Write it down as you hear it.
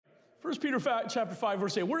1 Peter chapter 5,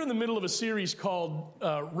 verse 8. We're in the middle of a series called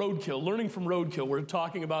Roadkill, Learning from Roadkill. We're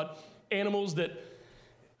talking about animals that,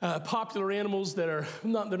 popular animals that are,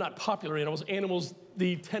 they're not popular animals,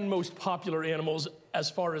 the 10 most popular animals as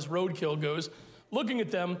far as roadkill goes. Looking at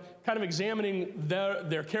them, kind of examining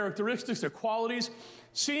their characteristics, their qualities,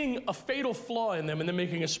 seeing a fatal flaw in them, and then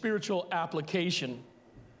making a spiritual application.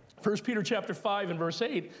 1 Peter chapter 5 and verse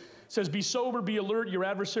 8 says, "Be sober, be alert. Your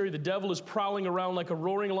adversary, the devil, is prowling around like a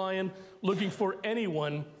roaring lion, looking for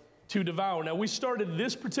anyone to devour." Now, we started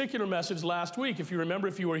this particular message last week. If you remember,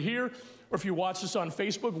 if you were here, or if you watched us on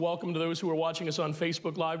Facebook, welcome to those who are watching us on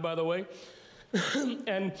Facebook Live, by the way.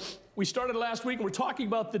 And we started last week, and we're talking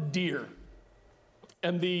about the deer.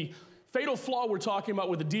 And the fatal flaw we're talking about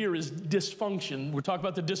with the deer is dysfunction. We're talking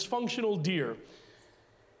about the dysfunctional deer.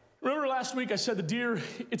 Remember last week I said the deer,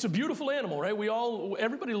 it's a beautiful animal, right?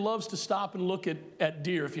 Everybody loves to stop and look at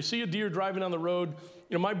deer. If you see a deer driving down the road,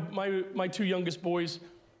 you know, my two youngest boys,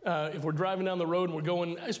 if we're driving down the road and we're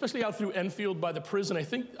going, especially out through Enfield by the prison, I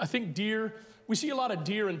think deer, we see a lot of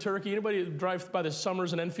deer in Turkey. Anybody that drives by the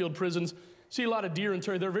Summers and Enfield prisons, see a lot of deer in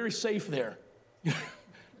Turkey. They're very safe there.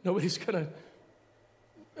 Nobody's gonna,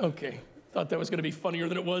 okay. Thought that was going to be funnier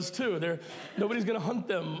than it was, too. Nobody's going to hunt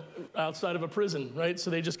them outside of a prison, right? So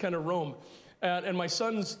they just kind of roam. And my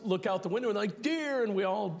sons look out the window and they're like, "Deer!" And we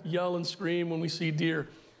all yell and scream when we see deer.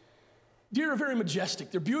 Deer are very majestic.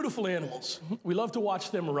 They're beautiful animals. We love to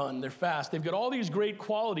watch them run. They're fast. They've got all these great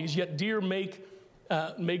qualities, yet deer make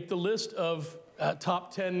the list of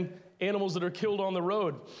top 10 animals that are killed on the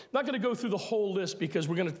road. I'm not going to go through the whole list because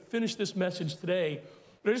we're going to finish this message today.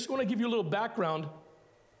 But I just want to give you a little background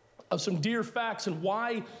of some deer facts and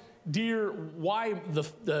why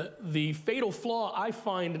the fatal flaw I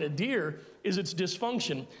find in a deer is its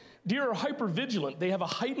dysfunction. Deer are hypervigilant. They have a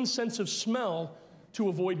heightened sense of smell to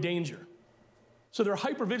avoid danger. So they're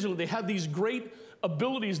hypervigilant. They have these great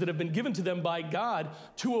abilities that have been given to them by God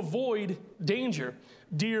to avoid danger.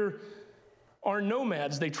 Deer are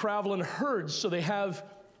nomads. They travel in herds, so they have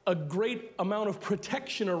a great amount of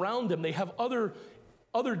protection around them. They have other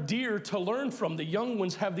deer to learn from. The young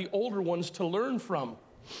ones have the older ones to learn from.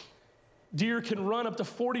 Deer can run up to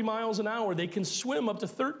 40 miles an hour. They can swim up to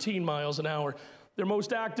 13 miles an hour. They're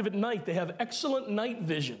most active at night. They have excellent night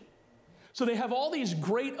vision. So they have all these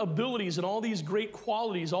great abilities and all these great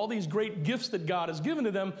qualities, all these great gifts that God has given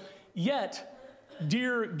to them, yet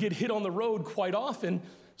deer get hit on the road quite often,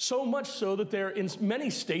 so much so that in many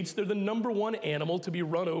states, they're the number one animal to be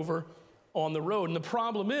run over on the road. And the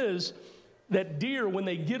problem is that deer, when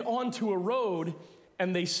they get onto a road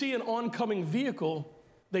and they see an oncoming vehicle,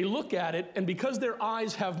 they look at it, and because their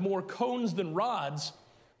eyes have more cones than rods,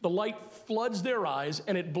 the light floods their eyes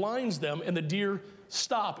and it blinds them, and the deer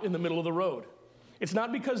stop in the middle of the road. It's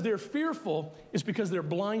not because they're fearful, it's because they're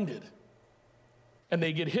blinded and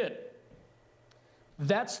they get hit.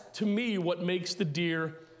 That's, to me, what makes the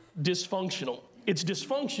deer dysfunctional. Its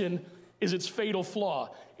dysfunction is its fatal flaw.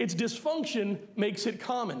 Its dysfunction makes it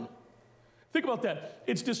common. Think about that.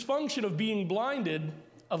 It's dysfunction of being blinded,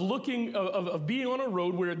 of being on a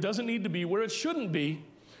road where it doesn't need to be, where it shouldn't be,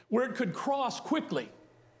 where it could cross quickly.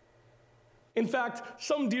 In fact,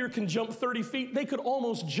 some deer can jump 30 feet. They could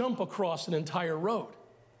almost jump across an entire road.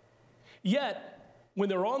 Yet, when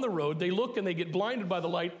they're on the road, they look and they get blinded by the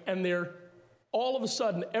light, and all of a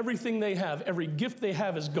sudden, everything they have, every gift they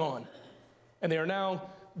have is gone. And they are now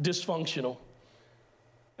dysfunctional.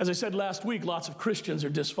 As I said last week, lots of Christians are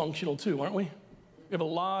dysfunctional too, aren't we? We have a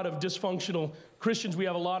lot of dysfunctional Christians. We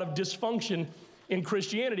have a lot of dysfunction in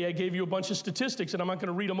Christianity. I gave you a bunch of statistics, and I'm not going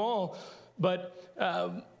to read them all, but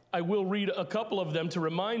I will read a couple of them to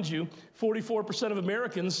remind you. 44% of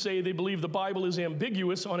Americans say they believe the Bible is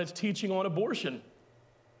ambiguous on its teaching on abortion.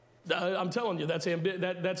 I'm telling you, that's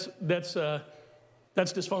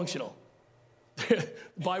dysfunctional. The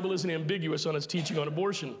Bible isn't ambiguous on its teaching on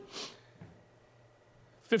abortion.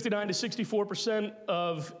 59 to 64%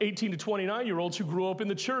 of 18 to 29-year-olds who grew up in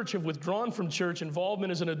the church have withdrawn from church involvement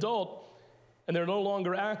as an adult, and they're no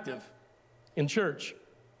longer active in church.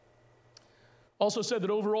 Also said that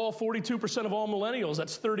overall, 42% of all millennials,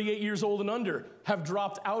 that's 38 years old and under, have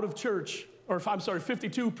dropped out of church.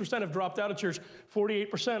 52% have dropped out of church.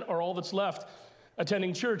 48% are all that's left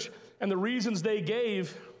attending church. And the reasons they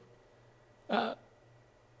gave, or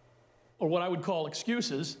what I would call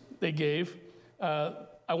excuses they gave,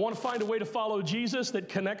 I want to find a way to follow Jesus that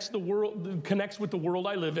connects with the world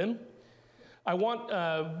I live in. I want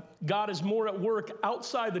God is more at work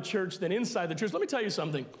outside the church than inside the church. Let me tell you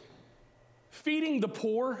something. Feeding the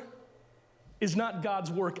poor is not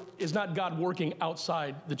God's work, is not God working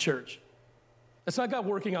outside the church. That's not God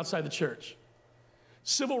working outside the church.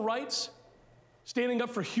 civil rights, standing up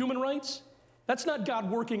for human rights. That's not God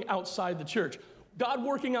working outside the church. God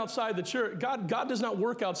working outside the church, God does not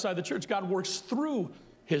work outside the church. God works through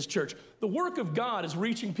his church. The work of God is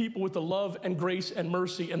reaching people with the love and grace and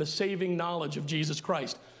mercy and the saving knowledge of Jesus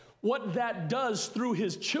Christ. What that does through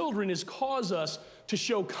his children is cause us to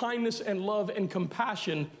show kindness and love and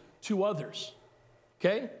compassion to others.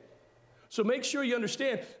 Okay? So make sure you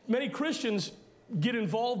understand, many Christians get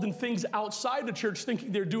involved in things outside the church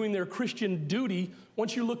thinking they're doing their Christian duty.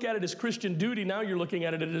 Once you look at it as Christian duty, now you're looking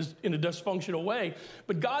at it as in a dysfunctional way.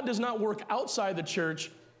 But God does not work outside the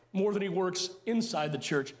church more than he works inside the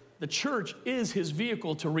church. The church is his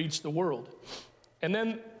vehicle to reach the world. And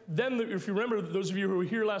then if you remember, those of you who were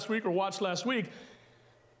here last week or watched last week,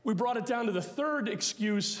 we brought it down to the third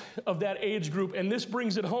excuse of that age group, and this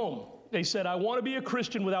brings it home. They said, I want to be a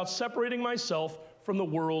Christian without separating myself from the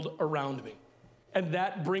world around me. And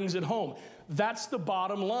that brings it home. That's the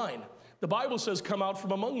bottom line. The Bible says, come out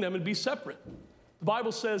from among them and be separate. The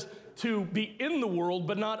Bible says to be in the world,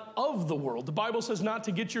 but not of the world. The Bible says not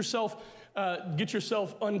to get yourself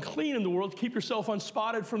unclean in the world, keep yourself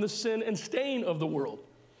unspotted from the sin and stain of the world.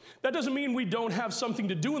 That doesn't mean we don't have something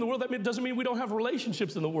to do in the world. That doesn't mean we don't have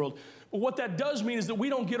relationships in the world. But what that does mean is that we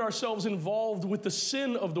don't get ourselves involved with the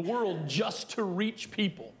sin of the world just to reach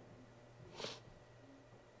people.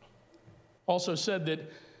 Also said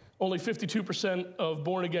that only 52% of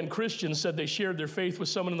born-again Christians said they shared their faith with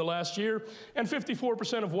someone in the last year, and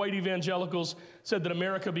 54% of white evangelicals said that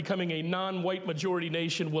America becoming a non-white majority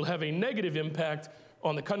nation will have a negative impact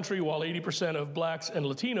on the country, while 80% of blacks and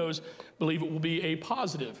Latinos believe it will be a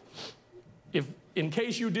positive. If, in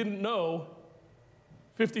case you didn't know,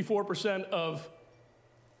 54% of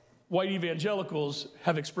white evangelicals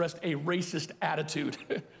have expressed a racist attitude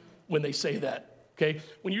when they say that. Okay,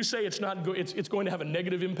 when you say it's going to have a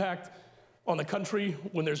negative impact on the country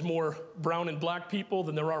when there's more brown and black people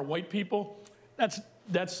than there are white people, that's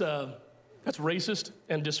racist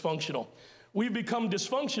and dysfunctional. We've become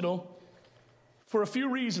dysfunctional for a few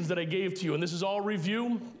reasons that I gave to you, and this is all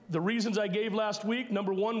review. The reasons I gave last week,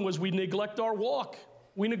 number one was we neglect our walk.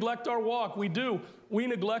 We neglect our walk. We do. We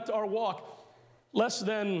neglect our walk.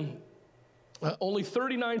 Only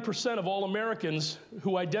 39% of all Americans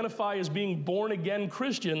who identify as being born-again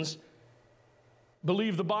Christians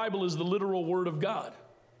believe the Bible is the literal Word of God.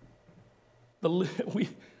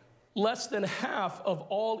 Less than half of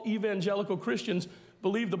all evangelical Christians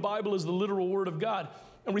believe the Bible is the literal Word of God.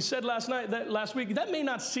 And we said last week, that may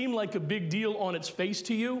not seem like a big deal on its face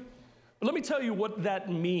to you, but let me tell you what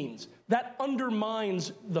that means. That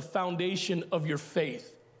undermines the foundation of your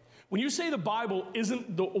faith. When you say the Bible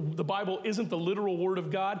isn't the literal Word of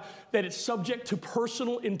God, that it's subject to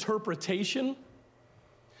personal interpretation,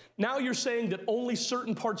 now you're saying that only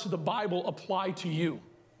certain parts of the Bible apply to you,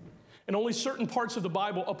 and only certain parts of the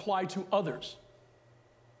Bible apply to others.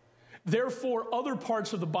 Therefore, other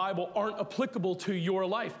parts of the Bible aren't applicable to your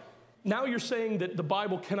life. Now you're saying that the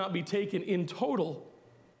Bible cannot be taken in total,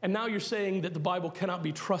 and now you're saying that the Bible cannot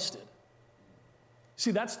be trusted.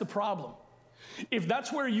 See, that's the problem. If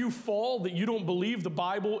that's where you fall, that you don't believe the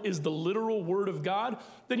Bible is the literal Word of God,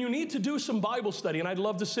 then you need to do some Bible study. And I'd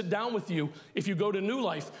love to sit down with you if you go to New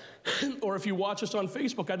Life or if you watch us on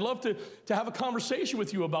Facebook. I'd love to have a conversation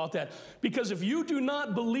with you about that. Because if you do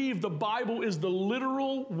not believe the Bible is the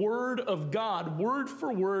literal Word of God, word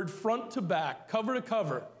for word, front to back, cover to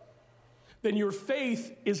cover, then your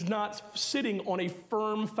faith is not sitting on a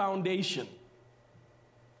firm foundation.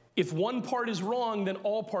 If one part is wrong, then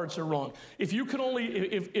all parts are wrong. If you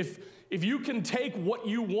can take what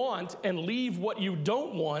you want and leave what you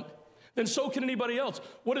don't want, then so can anybody else.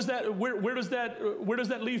 What is that? Where does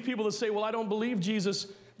that leave people that say, well, I don't believe Jesus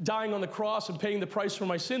dying on the cross and paying the price for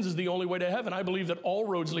my sins is the only way to heaven. I believe that all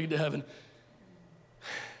roads lead to heaven.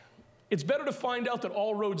 It's better to find out that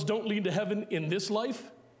all roads don't lead to heaven in this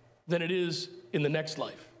life than it is in the next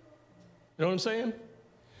life. You know what I'm saying?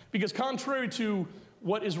 Because contrary to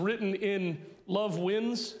what is written in Love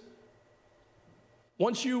Wins,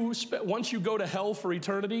 once you go to hell for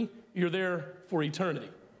eternity, you're there for eternity.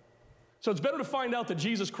 So it's better to find out that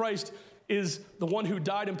Jesus Christ is the one who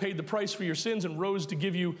died and paid the price for your sins and rose to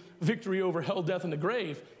give you victory over hell, death, and the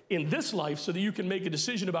grave in this life so that you can make a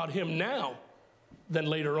decision about him now than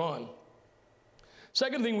later on.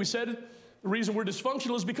 Second thing we said, the reason we're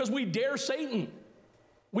dysfunctional is because we dare Satan.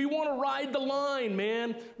 We want to ride the line,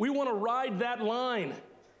 man. We want to ride that line.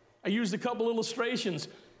 I used a couple illustrations.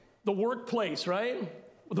 The workplace, right?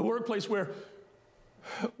 The workplace where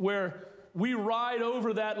we ride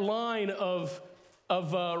over that line of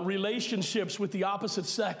relationships with the opposite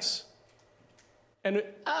sex. And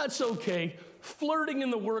it's okay. flirting in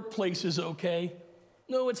the workplace is okay.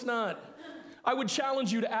 No, it's not. I would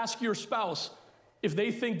challenge you to ask your spouse if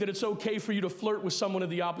they think that it's okay for you to flirt with someone of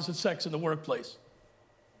the opposite sex in the workplace.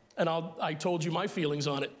 And I told you my feelings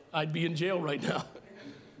on it. I'd be in jail right now.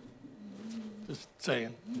 Just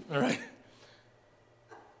saying, all right?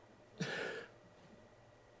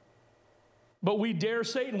 But we dare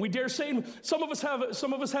Satan. We dare Satan. Some of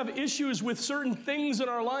us have issues with certain things in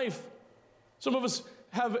our life. Some of us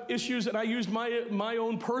have issues, and I use my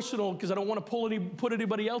own personal, because I don't want to put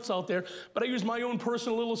anybody else out there, but I use my own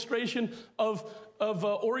personal illustration of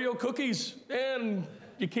Oreo cookies. And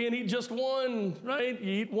you can't eat just one, right?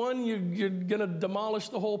 You eat one, you're going to demolish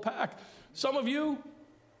the whole pack. Some of you,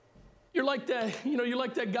 you're like that, you're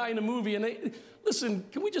like that guy in a movie. And listen,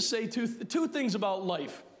 can we just say two things about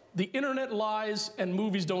life? The internet lies and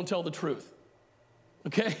movies don't tell the truth,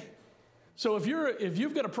 okay? So if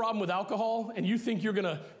you've got a problem with alcohol and you think you're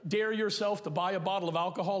gonna dare yourself to buy a bottle of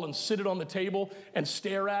alcohol and sit it on the table and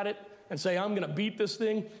stare at it and say, I'm gonna beat this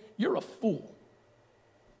thing, you're a fool.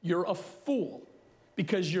 You're a fool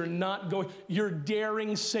because you're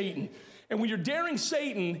daring Satan. And when you're daring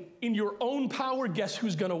Satan in your own power, guess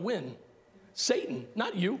who's gonna win? Satan,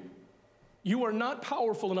 not you. You are not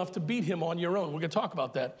powerful enough to beat him on your own. We're going to talk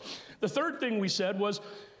about that. The third thing we said was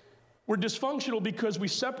we're dysfunctional because we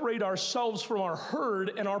separate ourselves from our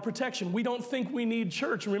herd and our protection. We don't think we need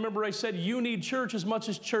church. And remember I said you need church as much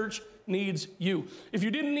as church needs you. If you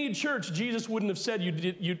didn't need church, Jesus wouldn't have said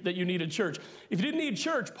that you needed church. If you didn't need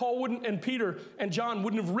church, Paul wouldn't, and Peter and John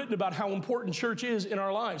wouldn't have written about how important church is in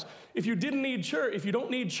our lives. If you don't need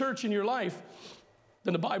church in your life,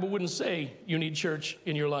 then the Bible wouldn't say you need church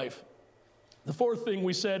in your life. The fourth thing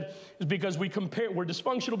we said is because we're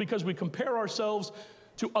dysfunctional because we compare ourselves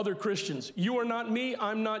to other Christians. You are not me,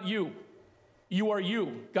 I'm not you. You are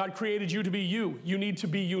you. God created you to be you. You need to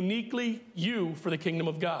be uniquely you for the kingdom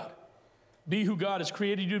of God. Be who God has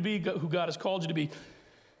created you to be, who God has called you to be.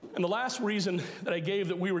 And the last reason that I gave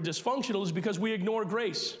that we were dysfunctional is because we ignore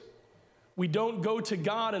grace. We don't go to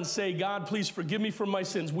God and say, God, please forgive me for my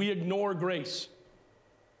sins. We ignore grace.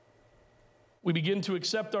 We begin to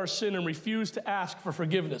accept our sin and refuse to ask for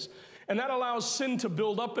forgiveness. And that allows sin to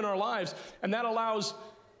build up in our lives. And that allows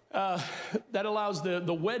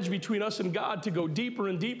the wedge between us and God to go deeper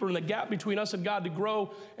and deeper, and the gap between us and God to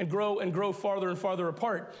grow and grow and grow farther and farther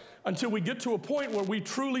apart until we get to a point where we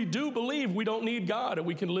truly do believe we don't need God and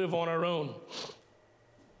we can live on our own.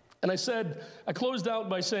 And I closed out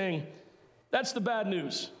by saying, that's the bad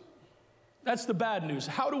news. That's the bad news.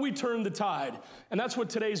 How do we turn the tide? And that's what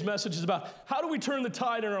today's message is about. How do we turn the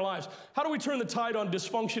tide in our lives? How do we turn the tide on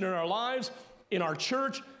dysfunction in our lives, in our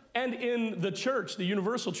church, and in the church, the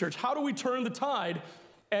universal church? How do we turn the tide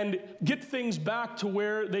and get things back to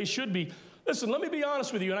where they should be? Listen, let me be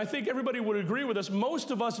honest with you, and I think everybody would agree with us. Most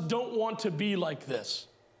of us don't want to be like this.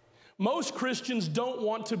 Most Christians don't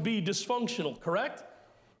want to be dysfunctional, correct?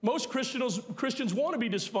 Most Christians want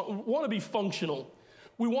to be functional.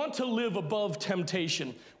 We want to live above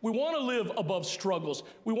temptation. We want to live above struggles.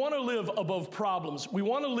 We want to live above problems. We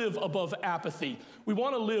want to live above apathy. We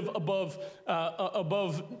want to live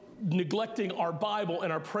above neglecting our Bible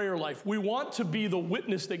and our prayer life. We want to be the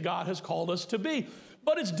witness that God has called us to be.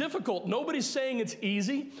 But it's difficult. Nobody's saying it's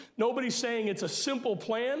easy. Nobody's saying it's a simple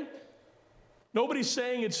plan. Nobody's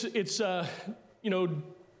saying it's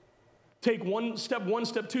take one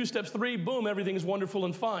step, two steps, three, boom, everything is wonderful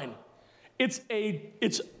and fine. It's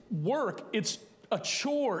work, it's a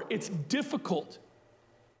chore, it's difficult.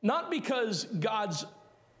 Not because God's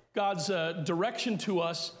direction to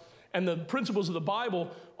us and the principles of the Bible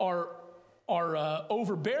are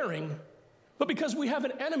overbearing, but because we have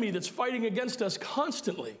an enemy that's fighting against us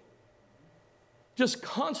constantly. Just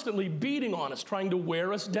constantly beating on us, trying to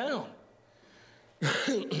wear us down.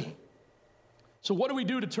 So what do we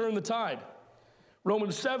do to turn the tide?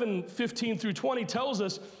 Romans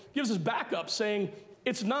 7:15-20 gives us backup, saying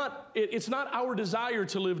it's not our desire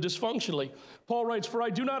to live dysfunctionally. Paul writes, "For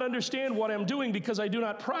I do not understand what I'm doing because I do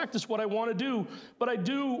not practice what I want to do, but I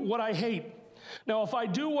do what I hate. Now, if I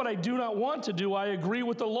do what I do not want to do, I agree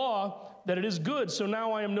with the law that it is good. So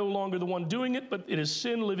now I am no longer the one doing it, but it is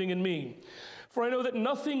sin living in me. For I know that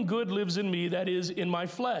nothing good lives in me, that is, in my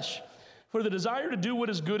flesh. For the desire to do what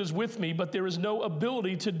is good is with me, but there is no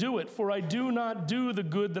ability to do it. For I do not do the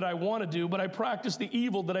good that I want to do, but I practice the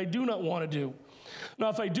evil that I do not want to do. Now,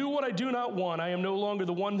 if I do what I do not want, I am no longer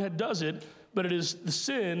the one that does it, but it is the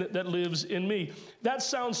sin that lives in me." That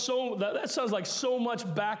sounds like so much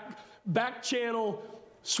back channel,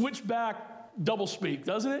 switchback, doublespeak,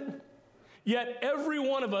 doesn't it? Yet every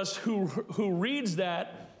one of us who reads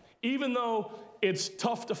that, even though it's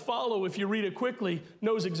tough to follow if you read it quickly,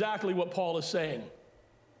 knows exactly what Paul is saying.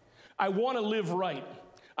 I want to live right.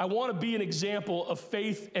 I want to be an example of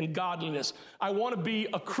faith and godliness. I want to be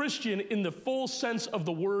a Christian in the full sense of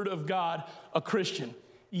the word of God, a Christian.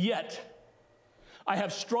 Yet, I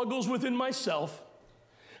have struggles within myself.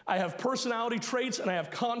 I have personality traits, and I have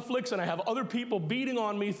conflicts, and I have other people beating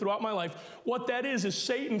on me throughout my life. What that is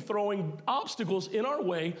Satan throwing obstacles in our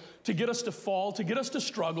way to get us to fall, to get us to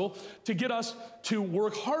struggle, to get us to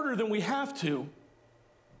work harder than we have to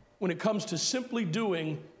when it comes to simply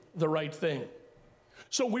doing the right thing.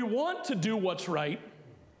 So we want to do what's right,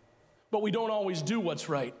 but we don't always do what's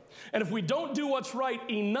right. And if we don't do what's right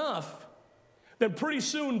enough, then pretty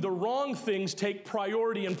soon the wrong things take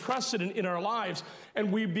priority and precedent in our lives,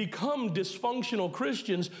 and we become dysfunctional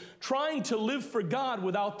Christians trying to live for God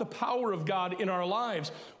without the power of God in our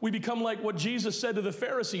lives. We become like what Jesus said to the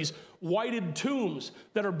Pharisees, whited tombs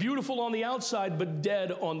that are beautiful on the outside but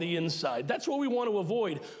dead on the inside. That's what we want to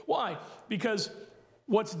avoid. Why? Because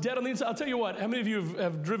what's dead on the inside, I'll tell you what, how many of you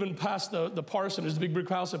have driven past the parson, there's a big brick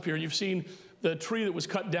house up here, and you've seen the tree that was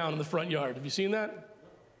cut down in the front yard. Have you seen that?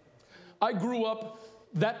 I grew up,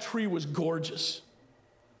 that tree was gorgeous.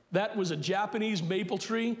 That was a Japanese maple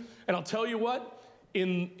tree, and I'll tell you what,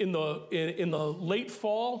 in the late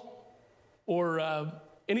fall, or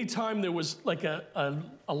anytime there was like a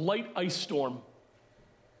light ice storm,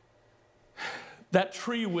 that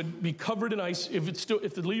tree would be covered in ice if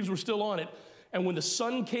the leaves were still on it. And when the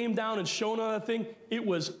sun came down and shone on that thing, it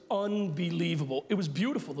was unbelievable. It was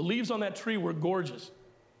beautiful. The leaves on that tree were gorgeous.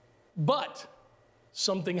 But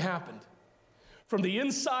something happened. From the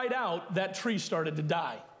inside out, that tree started to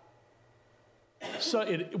die. So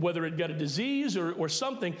whether it got a disease or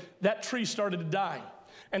something, that tree started to die.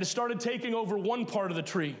 And it started taking over one part of the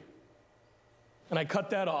tree. And I cut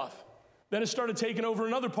that off. Then it started taking over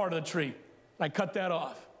another part of the tree. And I cut that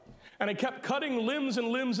off. And I kept cutting limbs and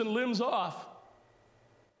limbs and limbs off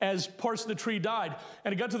as parts of the tree died.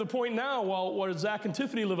 And it got to the point now, while Zach and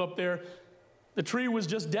Tiffany live up there, the tree was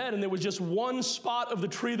just dead, and there was just one spot of the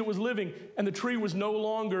tree that was living, and the tree was no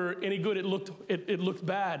longer any good. It looked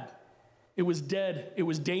bad. It was dead. It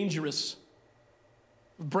was dangerous.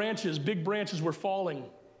 Branches, big branches were falling.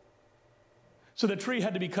 So the tree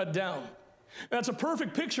had to be cut down. That's a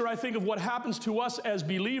perfect picture, I think, of what happens to us as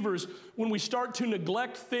believers when we start to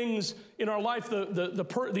neglect things in our life,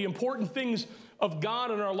 the important things of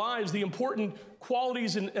God in our lives, the important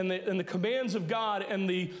qualities and the commands of God, and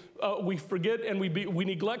we forget and we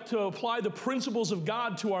neglect to apply the principles of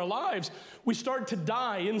God to our lives. We start to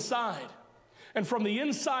die inside. And from the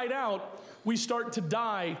inside out, we start to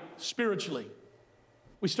die spiritually.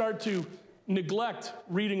 We start to neglect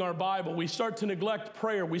reading our Bible. We start to neglect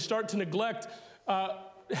prayer. We start to neglect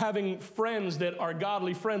having friends that are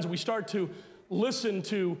godly friends. We start to listen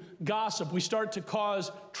to gossip. We start to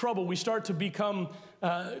cause trouble. We start to become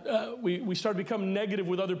we start to become negative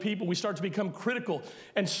with other people. We start to become critical.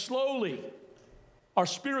 And slowly, our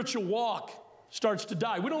spiritual walk starts to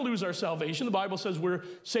die. We don't lose our salvation. The Bible says we're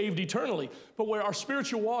saved eternally. But where our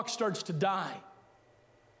spiritual walk starts to die.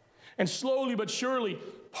 And slowly but surely,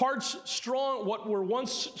 what were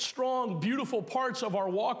once strong, beautiful parts of our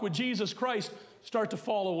walk with Jesus Christ start to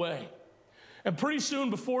fall away. And pretty soon,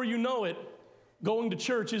 before you know it, going to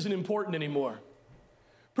church isn't important anymore.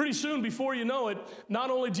 Pretty soon, before you know it, not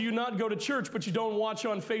only do you not go to church, but you don't watch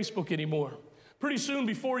on Facebook anymore. Pretty soon,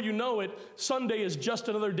 before you know it, Sunday is just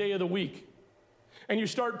another day of the week. And you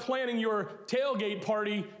start planning your tailgate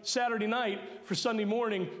party Saturday night for Sunday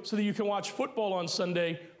morning so that you can watch football on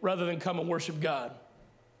Sunday rather than come and worship God.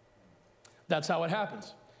 That's how it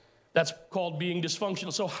happens. That's called being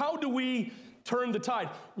dysfunctional. So how do we turn the tide?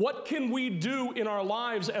 What can we do in our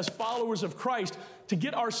lives as followers of Christ to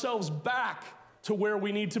get ourselves back to where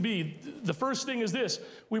we need to be? The first thing is this: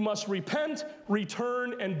 we must repent,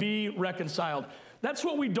 return, and be reconciled. That's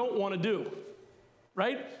what we don't want to do,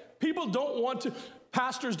 right? People don't want to,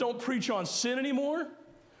 pastors don't preach on sin anymore.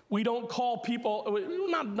 We don't call people,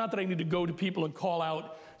 not that I need to go to people and call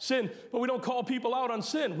out sin, but we don't call people out on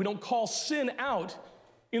sin. We don't call sin out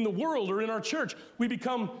in the world or in our church. We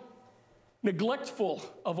become neglectful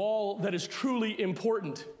of all that is truly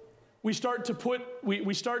important. We start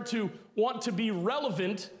to want to be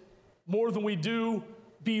relevant more than we do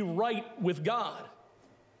be right with God.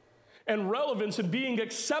 And relevance and being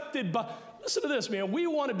accepted by, listen to this, man, we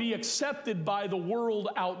want to be accepted by the world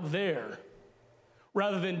out there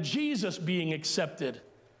rather than Jesus being accepted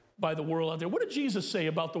by the world out there. What did Jesus say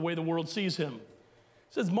about the way the world sees him? He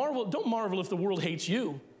says, don't marvel if the world hates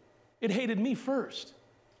you. It hated me first.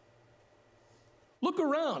 Look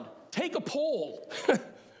around. Take a poll.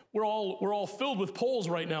 We're all filled with polls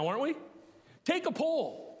right now, aren't we? Take a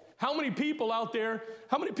poll. How many people out there,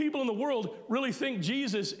 how many people in the world really think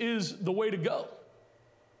Jesus is the way to go?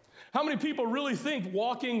 How many people really think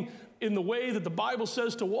walking in the way that the Bible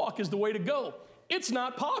says to walk is the way to go? It's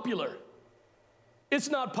not popular. It's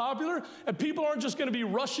not popular, and people aren't just going to be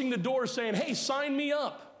rushing the door saying, hey, sign me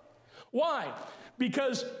up. Why?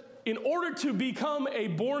 Because in order to become a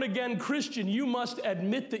born-again Christian, you must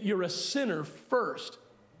admit that you're a sinner first.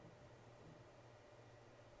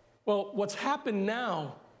 Well, what's happened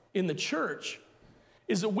now in the church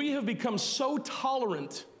is that we have become so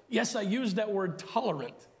tolerant. Yes, I use that word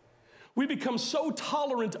tolerant. We become so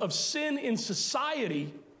tolerant of sin in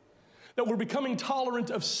society that we're becoming tolerant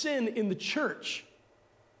of sin in the church.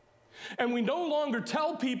 And we no longer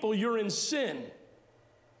tell people you're in sin.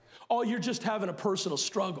 Oh, you're just having a personal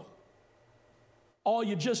struggle. Oh,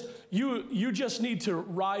 you just need to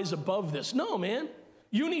rise above this. No, man.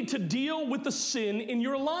 You need to deal with the sin in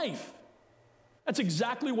your life. That's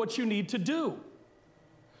exactly what you need to do.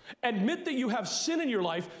 Admit that you have sin in your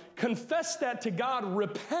life, confess that to God,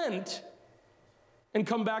 repent, and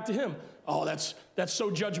come back to Him. Oh, that's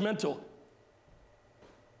so judgmental.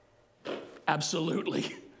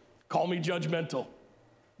 Absolutely. Call me judgmental.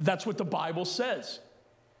 That's what the Bible says.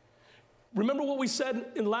 Remember what we said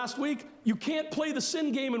in last week? You can't play the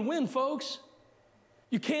sin game and win, folks.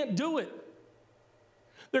 You can't do it.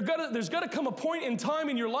 There's got to come a point in time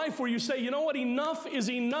in your life where you say, you know what, enough is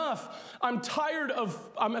enough. I'm tired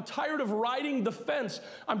of riding the fence.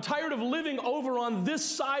 I'm tired of living over on this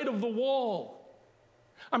side of the wall.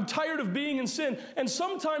 I'm tired of being in sin. And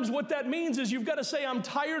sometimes what that means is you've got to say, I'm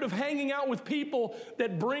tired of hanging out with people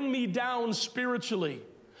that bring me down spiritually.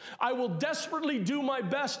 I will desperately do my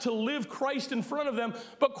best to live Christ in front of them,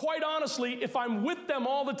 but quite honestly, if I'm with them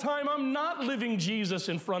all the time, I'm not living Jesus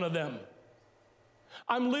in front of them.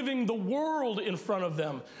 I'm living the world in front of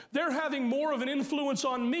them. They're having more of an influence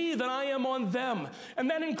on me than I am on them. And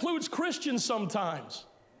that includes Christians sometimes.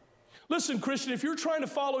 Listen, Christian, if you're trying to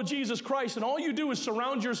follow Jesus Christ and all you do is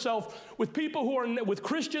surround yourself with people with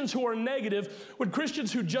Christians who are negative, with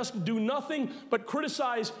Christians who just do nothing but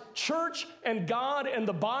criticize church and God and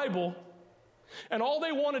the Bible, and all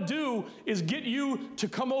they want to do is get you to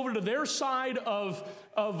come over to their side of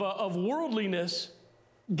worldliness,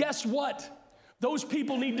 guess what? Those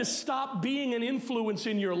people need to stop being an influence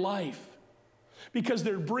in your life because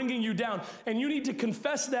they're bringing you down. And you need to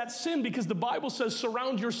confess that sin because the Bible says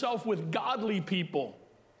surround yourself with godly people.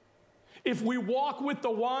 If we walk with the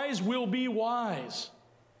wise, we'll be wise.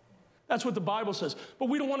 That's what the Bible says. But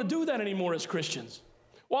we don't want to do that anymore as Christians.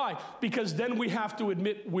 Why? Because then we have to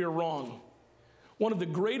admit we're wrong. One of the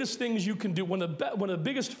greatest things you can do, one of the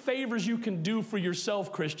biggest favors you can do for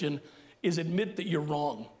yourself, Christian, is admit that you're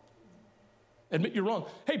wrong. Admit you're wrong.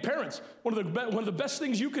 Hey, parents, one of the best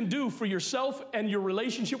things you can do for yourself and your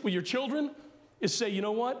relationship with your children is say, you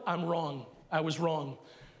know what? I'm wrong. I was wrong.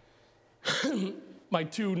 My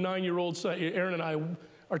two 9-year-old son, Aaron and I,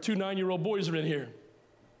 our two 9-year-old boys are in here.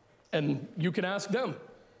 And you can ask them.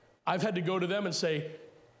 I've had to go to them and say,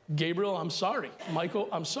 Gabriel, I'm sorry. Michael,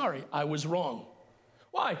 I'm sorry. I was wrong.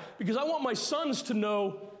 Why? Because I want my sons to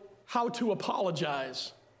know how to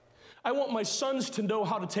apologize. I want my sons to know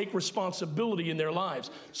how to take responsibility in their lives.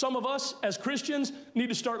 Some of us as Christians need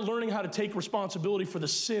to start learning how to take responsibility for the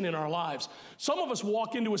sin in our lives. Some of us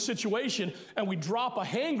walk into a situation and we drop a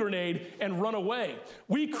hand grenade and run away.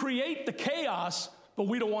 We create the chaos, but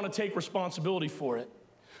we don't want to take responsibility for it.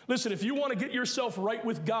 Listen, if you want to get yourself right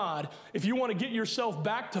with God, if you want to get yourself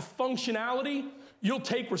back to functionality, you'll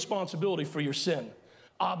take responsibility for your sin.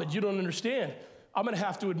 But you don't understand. I'm going to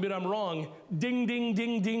have to admit I'm wrong. Ding, ding,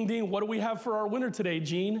 ding, ding, ding. What do we have for our winner today,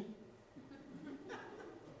 Gene?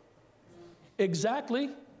 Exactly.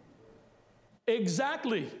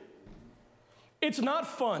 Exactly. It's not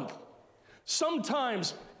fun.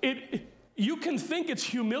 Sometimes you can think it's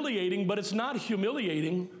humiliating, but it's not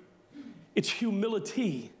humiliating. It's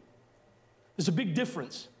humility. There's a big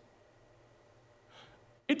difference.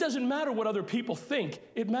 It doesn't matter what other people think.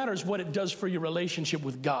 It matters what it does for your relationship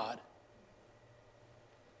with God.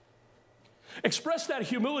 Express that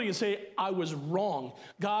humility and say, I was wrong.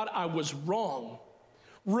 God, I was wrong.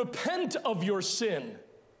 Repent of your sin.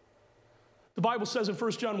 The Bible says in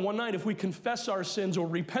 1 John 1:9, if we confess our sins or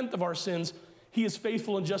repent of our sins, He is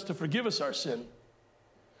faithful and just to forgive us our sin.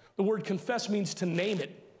 The word confess means to name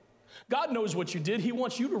it. God knows what you did. He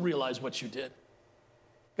wants you to realize what you did.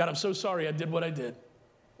 God, I'm so sorry I did what I did.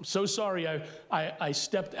 I'm so sorry I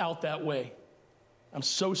stepped out that way. I'm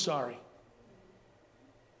so sorry.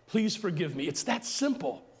 Please forgive me. It's that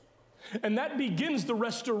simple. And that begins the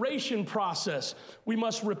restoration process. We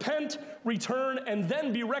must repent, return, and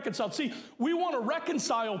then be reconciled. See, we want to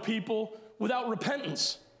reconcile people without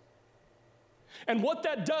repentance. And what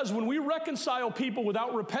that does, when we reconcile people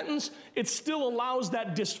without repentance, it still allows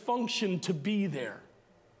that dysfunction to be there.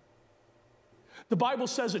 The Bible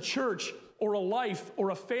says a church or a life or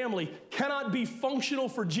a family cannot be functional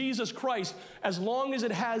for Jesus Christ as long as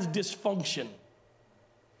it has dysfunction.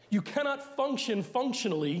 You cannot function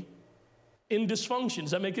functionally in dysfunction.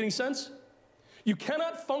 Does that make any sense? You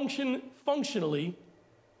cannot function functionally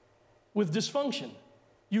with dysfunction.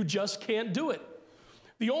 You just can't do it.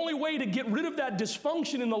 The only way to get rid of that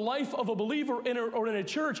dysfunction in the life of a believer or in a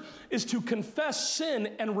church is to confess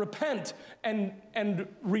sin and repent and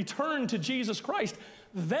return to Jesus Christ.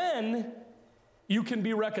 Then you can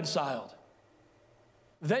be reconciled.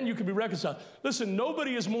 Then you can be reconciled. Listen,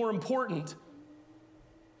 nobody is more important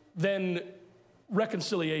than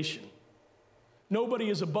reconciliation. Nobody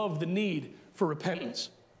is above the need for repentance.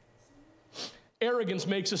 Arrogance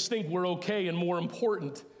makes us think we're okay and more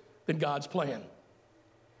important than God's plan.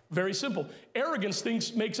 Very simple. Arrogance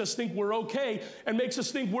makes us think we're okay and makes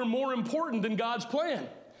us think we're more important than God's plan.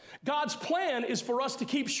 God's plan is for us to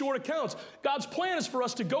keep short accounts. God's plan is for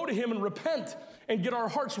us to go to Him and repent and get our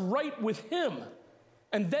hearts right with Him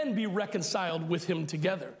and then be reconciled with Him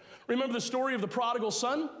together. Remember the story of the prodigal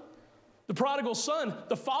son? The prodigal son,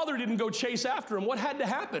 the father didn't go chase after him. What had to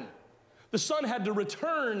happen? The son had to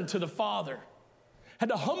return to the father, had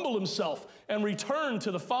to humble himself and return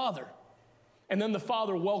to the father. And then the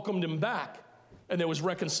father welcomed him back, and there was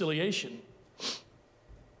reconciliation.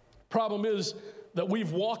 Problem is that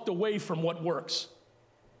we've walked away from what works.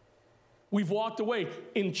 We've walked away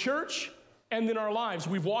in church and in our lives.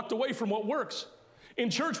 We've walked away from what works. In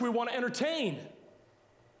church, we want to entertain.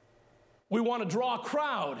 We want to draw a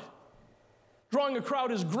crowd. Drawing a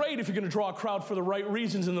crowd is great if you're going to draw a crowd for the right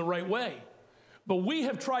reasons in the right way. But we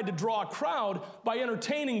have tried to draw a crowd by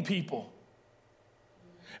entertaining people.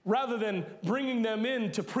 Rather than bringing them in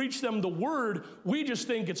to preach them the word, we just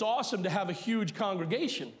think it's awesome to have a huge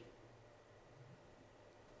congregation.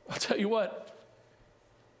 I'll tell you what,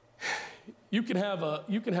 you can have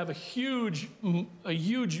a huge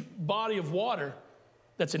body of water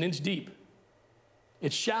that's an inch deep.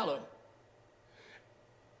 It's shallow.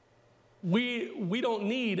 We don't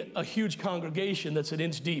need a huge congregation that's an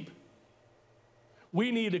inch deep. We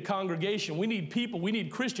need a congregation, we need people, we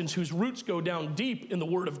need Christians whose roots go down deep in the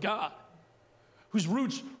Word of God, whose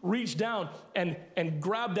roots reach down and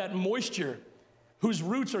grab that moisture, whose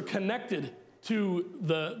roots are connected to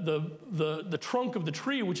the trunk of the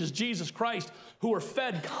tree, which is Jesus Christ, who are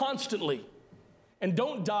fed constantly and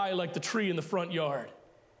don't die like the tree in the front yard,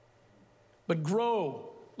 but grow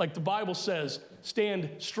like the Bible says, stand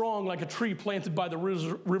strong like a tree planted by the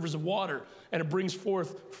rivers of water, and it brings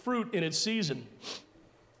forth fruit in its season.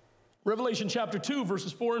 Revelation chapter 2,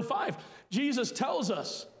 verses 4 and 5. Jesus tells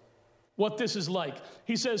us what this is like.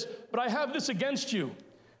 He says, "But I have this against you.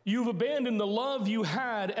 You've abandoned the love you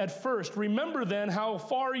had at first. Remember then how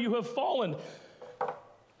far you have fallen."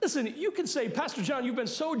 Listen, you can say, "Pastor John, you've been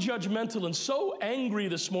so judgmental and so angry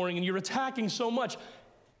this morning, and you're attacking so much."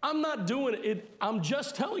 I'm not doing it. I'm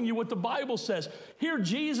just telling you what the Bible says. Here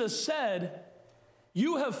Jesus said,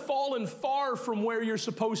 you have fallen far from where you're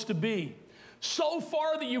supposed to be. So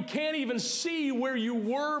far that you can't even see where you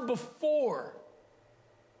were before.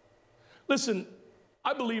 Listen,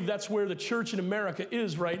 I believe that's where the church in America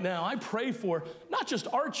is right now. I pray for not just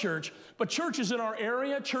our church, but churches in our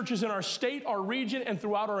area, churches in our state, our region, and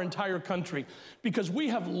throughout our entire country. Because we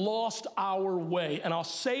have lost our way. And I'll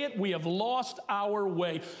say it, we have lost our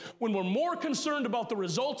way. When we're more concerned about the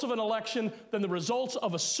results of an election than the results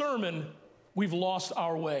of a sermon, we've lost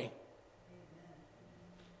our way.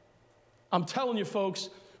 I'm telling you, folks,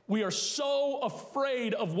 we are so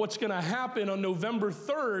afraid of what's going to happen on November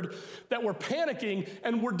 3rd that we're panicking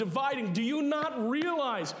and we're dividing. Do you not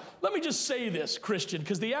realize? Let me just say this, Christian,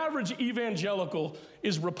 because the average evangelical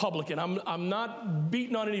is Republican. I'm not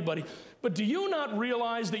beating on anybody. But do you not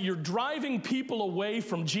realize that you're driving people away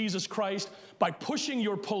from Jesus Christ by pushing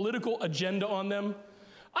your political agenda on them?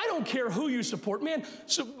 I don't care who you support. Man,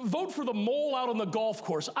 so vote for the mole out on the golf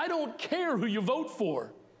course. I don't care who you vote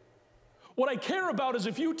for. What I care about is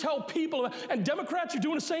if you tell people, and Democrats are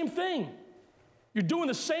doing the same thing. You're doing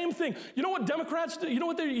the same thing. You know what Democrats do? You know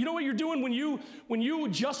what you're doing when you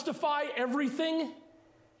justify everything?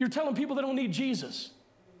 You're telling people they don't need Jesus.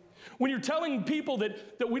 When you're telling people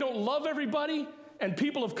that we don't love everybody and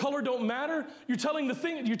people of color don't matter, you're telling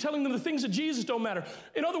them the things that Jesus don't matter.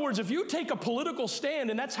 In other words, if you take a political stand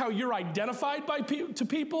and that's how you're identified to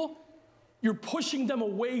people, You're pushing them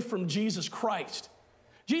away from Jesus Christ.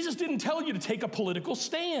 Jesus didn't tell you to take a political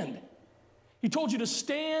stand. He told you to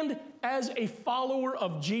stand as a follower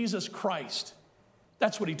of Jesus Christ.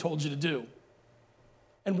 That's what he told you to do.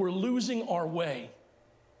 And we're losing our way.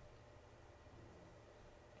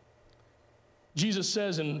 Jesus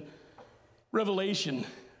says in Revelation,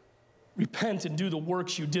 repent and do the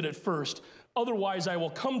works you did at first. Otherwise, I will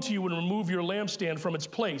come to you and remove your lampstand from its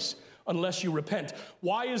place unless you repent.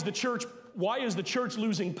 Why is the church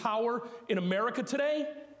losing power in America today?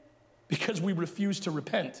 Because we refuse to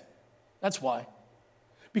repent. That's why.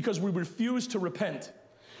 Because we refuse to repent.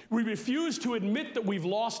 We refuse to admit that we've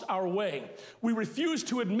lost our way. We refuse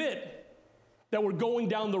to admit that we're going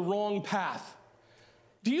down the wrong path.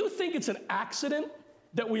 Do you think it's an accident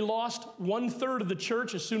that we lost 1/3 of the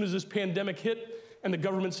church as soon as this pandemic hit and the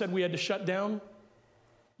government said we had to shut down?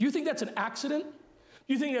 Do you think that's an accident?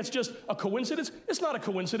 Do you think that's just a coincidence? It's not a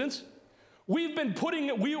coincidence. We've been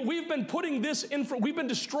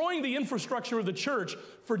destroying the infrastructure of the church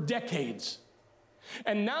for decades.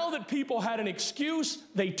 And now that people had an excuse,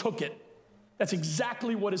 they took it. That's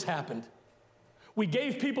exactly what has happened. We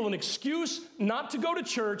gave people an excuse not to go to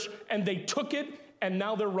church, and they took it, and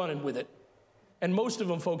now they're running with it. And most of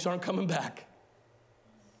them, folks, aren't coming back.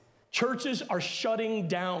 Churches are shutting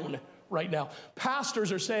down right now.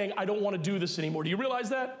 Pastors are saying, I don't want to do this anymore. Do you realize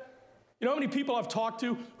that? You know how many people I've talked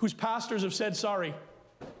to whose pastors have said, sorry,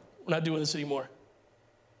 we're not doing this anymore?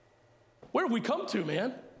 Where have we come to,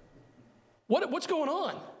 man? What's going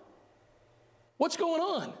on? What's going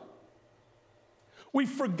on? We've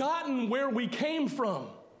forgotten where we came from.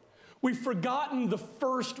 We've forgotten the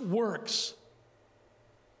first works.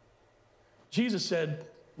 Jesus said,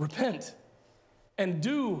 repent and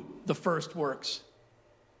do the first works.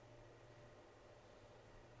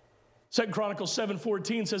 2 Chronicles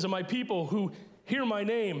 7:14 says, and my people who hear my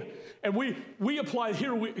name, and we apply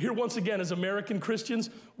here once again as American Christians,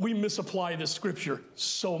 we misapply this scripture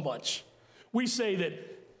so much. We say that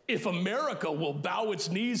if America will bow its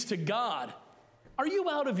knees to God, are you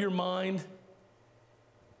out of your mind?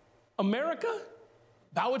 America?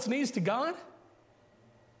 Bow its knees to God?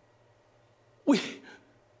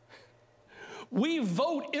 We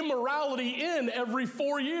vote immorality in every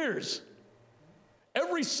 4 years.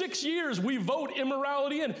 Every 6 years, we vote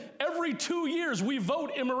immorality in. Every 2 years, we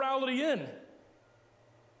vote immorality in.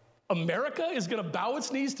 America is going to bow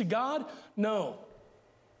its knees to God? No.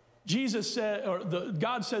 Jesus said,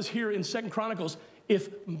 God says here in 2 Chronicles,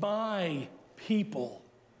 if my people,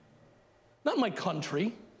 not my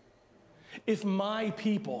country, if my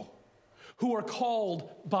people who are called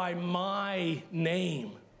by my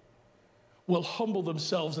name will humble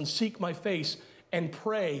themselves and seek my face and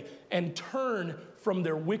pray and turn from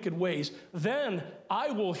their wicked ways, then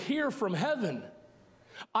I will hear from heaven.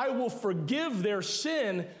 I will forgive their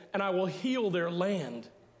sin and I will heal their land.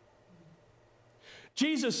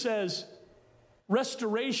 Jesus says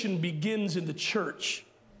restoration begins in the church.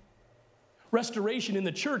 Restoration in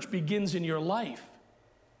the church begins in your life.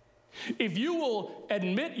 If you will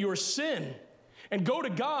admit your sin and go to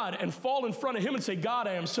God and fall in front of him and say, God,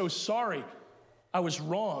 I am so sorry. I was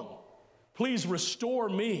wrong. Please restore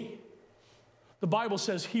me. The Bible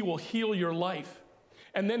says he will heal your life.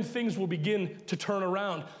 And then things will begin to turn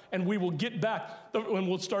around and we will get back and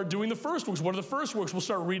we'll start doing the first works. What are the first works? We'll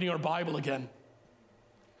start reading our Bible again.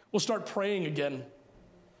 We'll start praying again.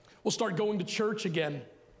 We'll start going to church again.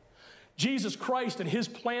 Jesus Christ and his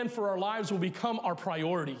plan for our lives will become our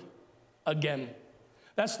priority again.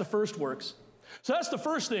 That's the first works. So that's the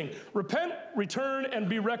first thing. Repent, return, and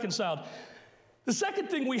be reconciled. The second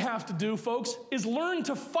thing we have to do, folks, is learn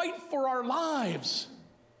to fight for our lives.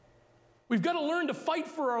 We've got to learn to fight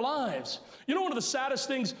for our lives. You know, one of the saddest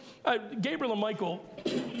things, Gabriel and Michael,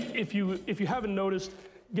 if you haven't noticed,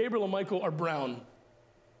 Gabriel and Michael are brown.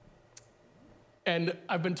 And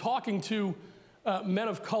I've been talking to men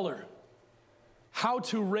of color, how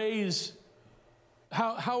to raise,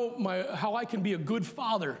 how I can be a good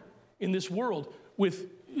father in this world with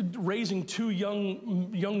raising two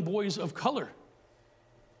young boys of color,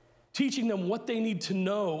 teaching them what they need to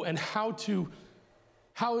know and how to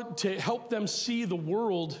help them see the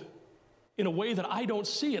world in a way that I don't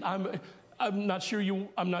see it. I'm not sure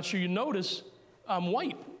you notice. I'm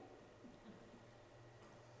white.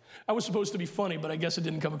 I was supposed to be funny, but I guess it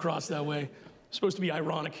didn't come across that way. It's supposed to be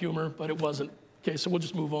ironic humor, but it wasn't. Okay, so we'll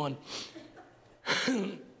just move on.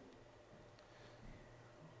 And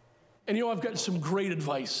you know, I've gotten some great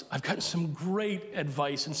advice. I've gotten some great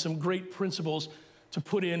advice and some great principles to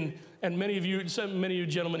put in. And many of you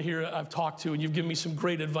gentlemen here I've talked to, and you've given me some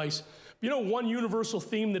great advice. You know, one universal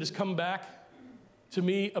theme that has come back to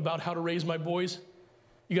me about how to raise my boys,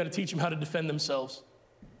 you got to teach them how to defend themselves.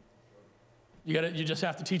 You just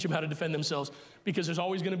have to teach them how to defend themselves, because there's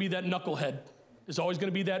always going to be that knucklehead. There's always going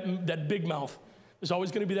to be that big mouth. There's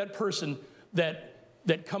always going to be that person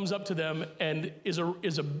that comes up to them and is a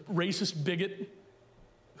racist bigot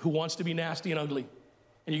who wants to be nasty and ugly.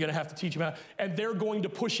 And you're going to have to teach them how. And they're going to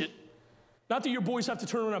push it. Not that your boys have to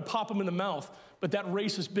turn around and pop them in the mouth, but that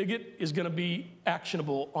racist bigot is going to be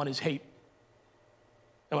actionable on his hate.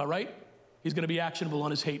 Am I right? He's going to be actionable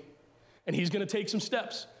on his hate. And he's going to take some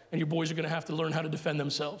steps. And your boys are going to have to learn how to defend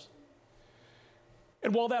themselves.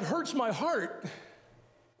 And while that hurts my heart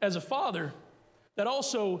as a father, that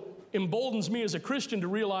also emboldens me as a Christian to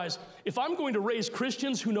realize if I'm going to raise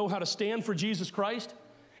Christians who know how to stand for Jesus Christ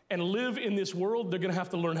and live in this world, they're going to have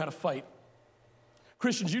to learn how to fight.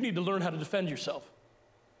 Christians, you need to learn how to defend yourself.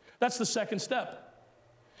 That's the second step.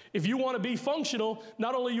 If you want to be functional,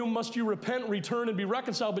 not only must you repent, return, and be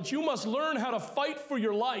reconciled, but you must learn how to fight for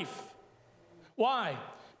your life. Why?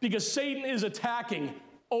 Because Satan is attacking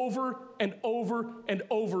over and over and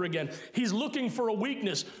over again. He's looking for a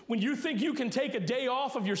weakness. When you think you can take a day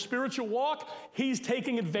off of your spiritual walk, he's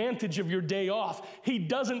taking advantage of your day off. He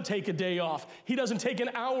doesn't take a day off. He doesn't take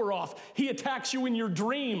an hour off. He attacks you in your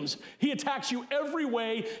dreams. He attacks you every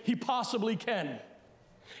way he possibly can.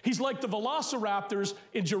 He's like the velociraptors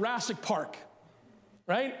in Jurassic Park,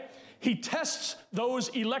 right? He tests those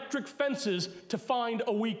electric fences to find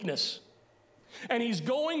a weakness. And he's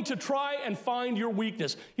going to try and find your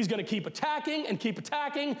weakness. He's going to keep attacking and keep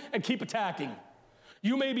attacking and keep attacking.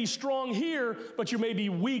 You may be strong here, but you may be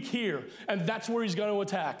weak here. And that's where he's going to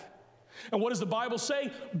attack. And what does the Bible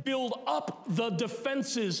say? Build up the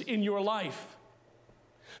defenses in your life.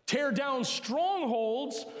 Tear down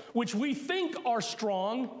strongholds, which we think are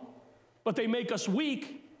strong, but they make us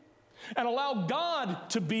weak. And allow God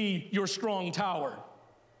to be your strong tower.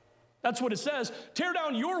 That's what it says. Tear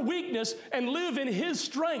down your weakness and live in his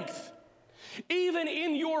strength. Even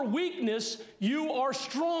in your weakness, you are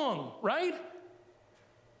strong, right?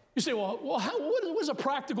 You say, well, what is a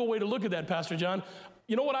practical way to look at that, Pastor John?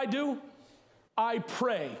 You know what I do? I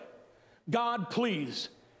pray, God, please,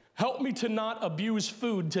 help me to not abuse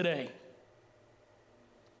food today.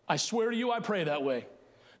 I swear to you, I pray that way.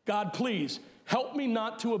 God, please, help me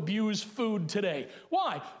not to abuse food today.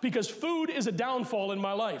 Why? Because food is a downfall in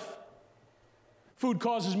my life. Food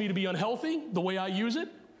causes me to be unhealthy, the way I use it,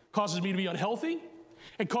 causes me to be unhealthy.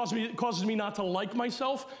 It causes me not to like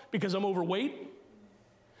myself because I'm overweight.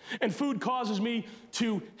 And food causes me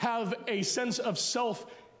to have a sense of self-agony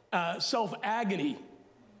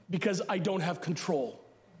because I don't have control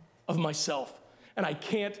of myself. And I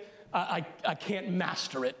can't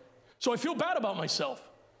master it. So I feel bad about myself.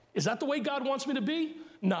 Is that the way God wants me to be?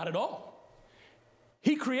 Not at all.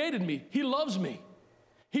 He created me. He loves me.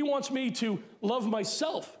 He wants me to love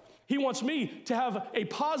myself. He wants me to have a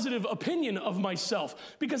positive opinion of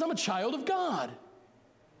myself because I'm a child of God.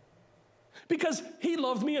 Because he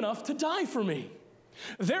loved me enough to die for me.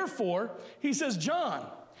 Therefore, he says, John,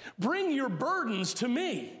 bring your burdens to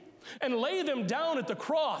me and lay them down at the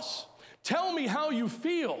cross. Tell me how you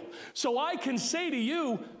feel so I can say to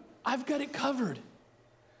you, I've got it covered.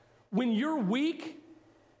 When you're weak,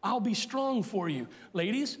 I'll be strong for you.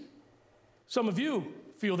 Ladies, some of you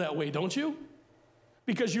feel that way, don't you?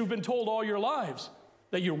 Because you've been told all your lives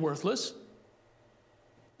that you're worthless,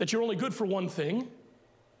 that you're only good for one thing,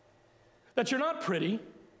 that you're not pretty,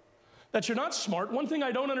 that you're not smart. One thing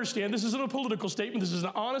I don't understand, this isn't a political statement, this is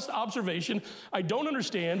an honest observation. I don't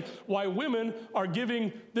understand why women are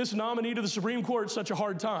giving this nominee to the Supreme Court such a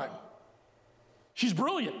hard time. She's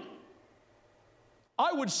brilliant.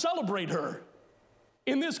 I would celebrate her.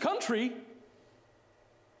 In this country,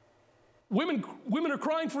 women are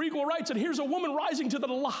crying for equal rights, and here's a woman rising to the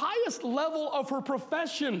highest level of her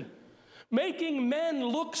profession, making men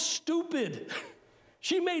look stupid.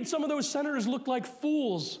 She made some of those senators look like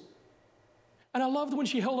fools. And I loved when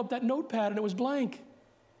she held up that notepad and it was blank.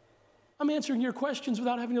 I'm answering your questions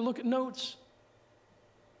without having to look at notes.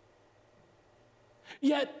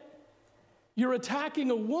 Yet, you're attacking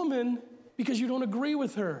a woman because you don't agree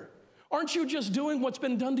with her. Aren't you just doing what's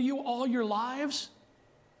been done to you all your lives?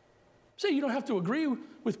 Say you don't have to agree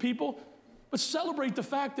with people, but celebrate the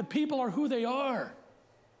fact that people are who they are.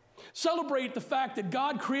 Celebrate the fact that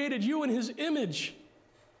God created you in his image.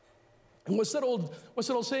 And what's that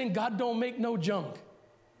old saying? God don't make no junk,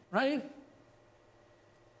 right?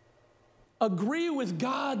 Agree with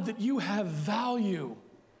God that you have value.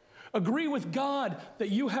 Agree with God that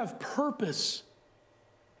you have purpose.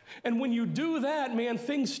 And when you do that, man,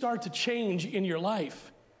 things start to change in your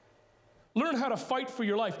life. Learn how to fight for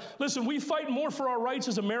your life. Listen, we fight more for our rights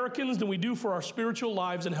as Americans than we do for our spiritual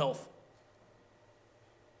lives and health.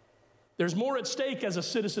 There's more at stake as a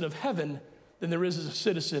citizen of heaven than there is as a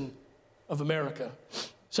citizen of America.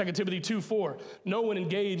 2 Timothy 2:4, no one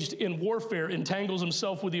engaged in warfare entangles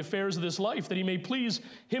himself with the affairs of this life, that he may please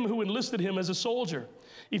him who enlisted him as a soldier.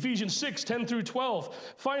 Ephesians 6:10-12,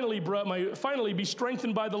 finally be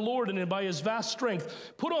strengthened by the Lord and by his vast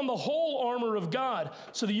strength. Put on the whole armor of God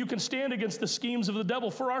so that you can stand against the schemes of the devil,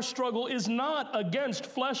 for our struggle is not against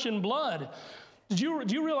flesh and blood. Do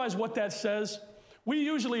you realize what that says? We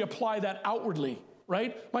usually apply that outwardly,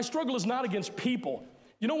 right? My struggle is not against people.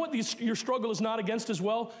 You know what your struggle is not against as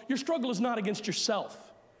well? Your struggle is not against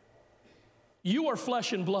yourself. You are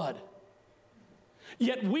flesh and blood.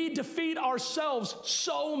 Yet we defeat ourselves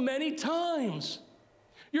so many times.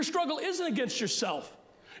 Your struggle isn't against yourself.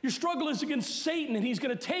 Your struggle is against Satan, and he's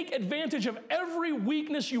going to take advantage of every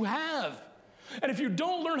weakness you have. And if you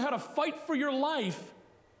don't learn how to fight for your life,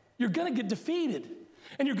 you're going to get defeated,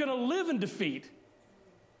 and you're going to live in defeat.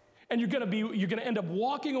 And you're going to end up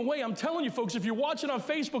walking away. I'm telling you, folks, if you're watching on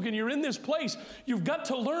Facebook and you're in this place, you've got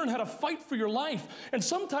to learn how to fight for your life. And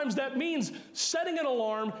sometimes that means setting an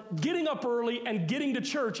alarm, getting up early, and getting to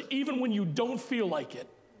church even when you don't feel like it.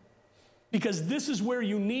 Because this is where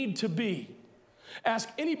you need to be. Ask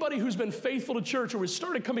anybody who's been faithful to church or has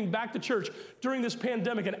started coming back to church during this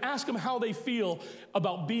pandemic and ask them how they feel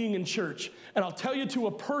about being in church. And I'll tell you, to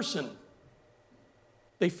a person,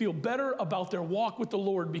 they feel better about their walk with the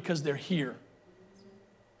Lord because they're here.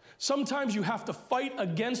 Sometimes you have to fight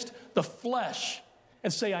against the flesh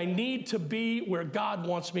and say, I need to be where God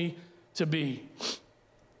wants me to be.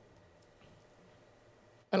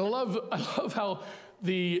 And I love how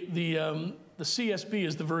the CSB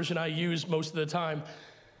is the version I use most of the time.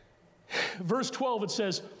 Verse 12, it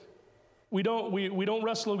says, we don't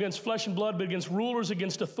wrestle against flesh and blood, but against rulers,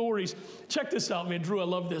 against authorities. Check this out, man, Drew, I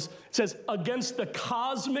love this. It says, against the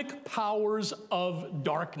cosmic powers of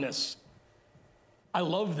darkness. I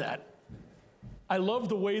love that. I love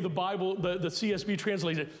the way the Bible, the CSB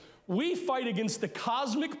translates it. We fight against the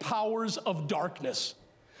cosmic powers of darkness.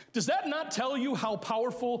 Does that not tell you how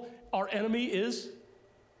powerful our enemy is?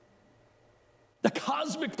 The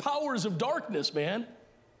cosmic powers of darkness, man.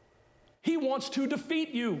 He wants to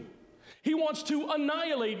defeat you. He wants to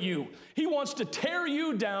annihilate you. He wants to tear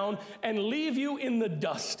you down and leave you in the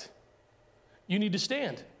dust. You need to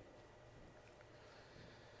stand.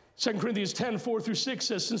 2 Corinthians 10:4-6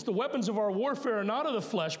 says, since the weapons of our warfare are not of the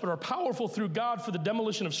flesh, but are powerful through God for the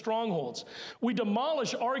demolition of strongholds, we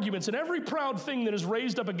demolish arguments and every proud thing that is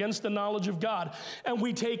raised up against the knowledge of God, and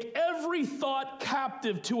we take every thought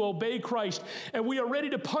captive to obey Christ, and we are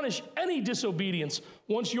ready to punish any disobedience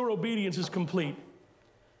once your obedience is complete.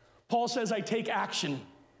 Paul says, I take action.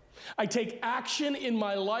 I take action in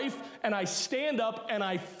my life, and I stand up and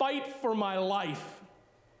I fight for my life.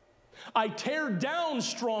 I tear down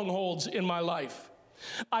strongholds in my life.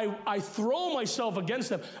 I throw myself against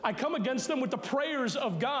them. I come against them with the prayers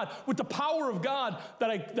of God, with the power of God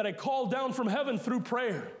that I call down from heaven through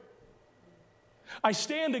prayer. I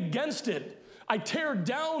stand against it. I tear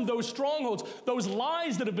down those strongholds, those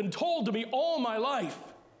lies that have been told to me all my life.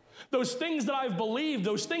 Those things that I've believed,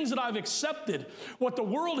 those things that I've accepted, what the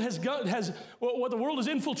world what the world has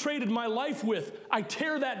infiltrated my life with, I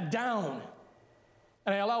tear that down.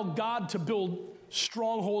 And I allow God to build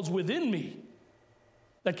strongholds within me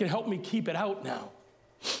that can help me keep it out now.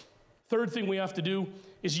 Third thing we have to do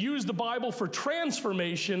is use the Bible for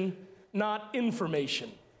transformation, not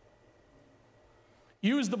information.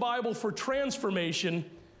 Use the Bible for transformation,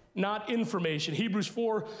 not information. Hebrews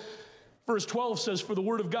 4 Verse 12 says, for the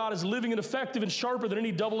word of God is living and effective and sharper than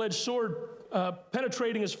any double-edged sword,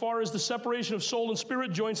 penetrating as far as the separation of soul and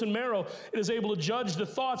spirit, joints and marrow. It is able to judge the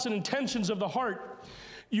thoughts and intentions of the heart.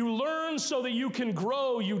 You learn so that you can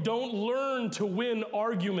grow. You don't learn to win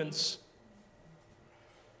arguments.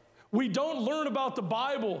 We don't learn about the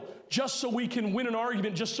Bible just so we can win an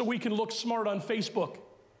argument, just so we can look smart on Facebook.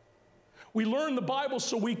 We learn the Bible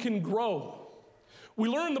so we can grow. We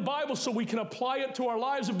learn the Bible so we can apply it to our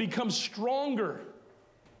lives and become stronger,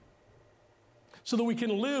 so that we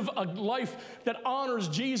can live a life that honors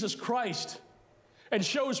Jesus Christ and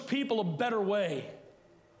shows people a better way.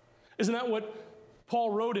 Isn't that what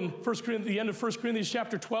Paul wrote in the end of 1 Corinthians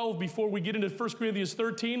chapter 12 before we get into 1 Corinthians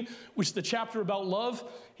 13, which is the chapter about love?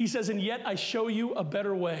 He says, and yet I show you a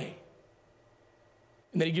better way.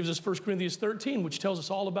 And then he gives us 1 Corinthians 13, which tells us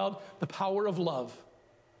all about the power of love.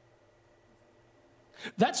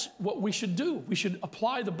 That's what we should do. We should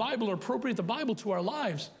apply the Bible or appropriate the Bible to our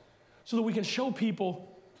lives so that we can show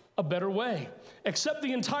people a better way. Accept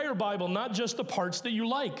the entire Bible, not just the parts that you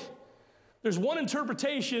like. There's one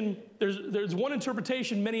interpretation, there's one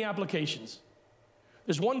interpretation, many applications.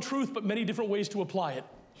 There's one truth, but many different ways to apply it.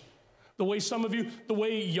 The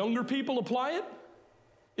way younger people apply it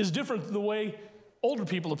is different than the way older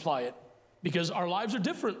people apply it, because our lives are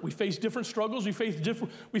different. We face different struggles. We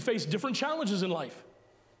face different challenges in life.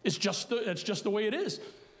 That's just the way it is.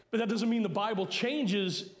 But that doesn't mean the Bible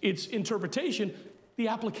changes its interpretation. The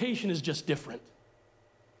application is just different.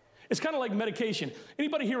 It's kind of like medication.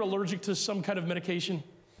 Anybody here allergic to some kind of medication?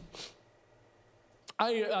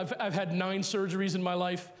 I've had 9 surgeries in my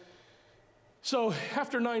life. So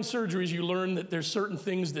after 9 surgeries, you learn that there's certain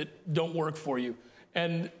things that don't work for you.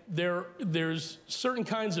 And there's certain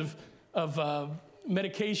kinds of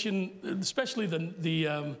medication, especially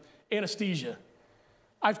the anesthesia.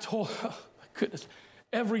 I've told, oh my goodness,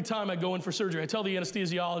 every time I go in for surgery, I tell the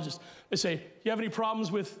anesthesiologist, they say, you have any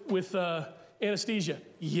problems with anesthesia?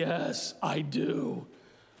 Yes, I do.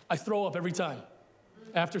 I throw up every time.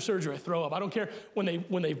 After surgery, I throw up. I don't care. When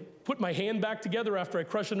they put my hand back together after I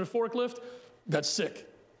crush it in a forklift, that's sick.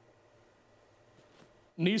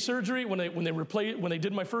 Knee surgery, when they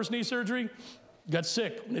did my first knee surgery, got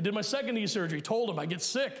sick. When they did my second knee surgery, told them I get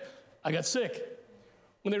sick. I got sick.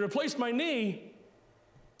 When they replaced my knee,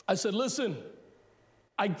 I said, listen,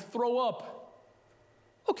 I throw up.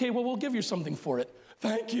 Okay, well, we'll give you something for it.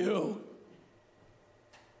 Thank you.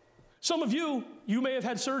 Some of you may have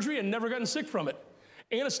had surgery and never gotten sick from it.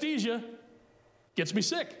 Anesthesia gets me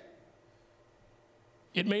sick.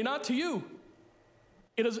 It may not to you.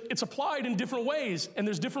 It's applied in different ways, and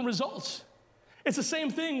there's different results. It's the same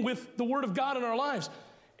thing with the Word of God in our lives.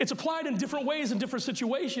 It's applied in different ways in different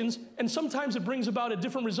situations, and sometimes it brings about a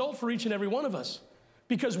different result for each and every one of us,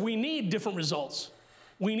 because we need different results.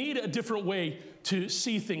 We need a different way to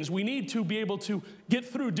see things. We need to be able to get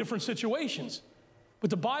through different situations. But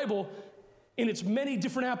the Bible, in its many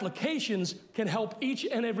different applications, can help each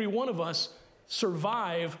and every one of us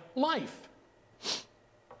survive life.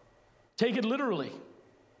 Take it literally.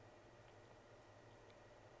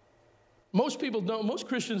 Most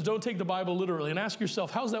Christians don't take the Bible literally, and ask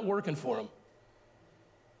yourself, how's that working for them?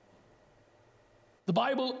 The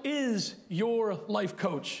Bible is your life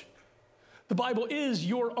coach. The Bible is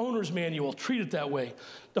your owner's manual. Treat it that way.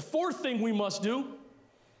 The fourth thing we must do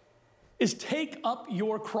is take up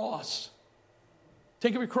your cross.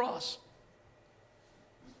 Take up your cross.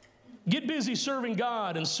 Get busy serving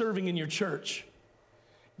God and serving in your church.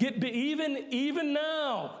 Even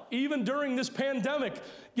now, even during this pandemic,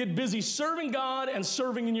 get busy serving God and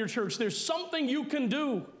serving in your church. There's something you can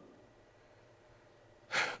do.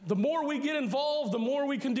 The more we get involved, the more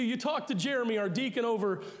we can do. You talk to Jeremy, our deacon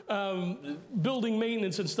over building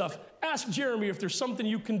maintenance and stuff. Ask Jeremy if there's something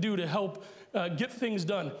you can do to help get things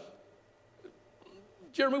done.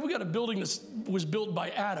 Jeremy, we got a building that was built by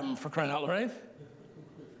Adam, for crying out loud, right?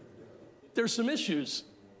 There's some issues,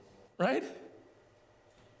 right?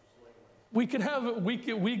 We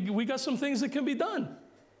got some things that can be done.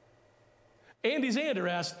 Andy's aunt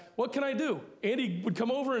asked, what can I do? Andy would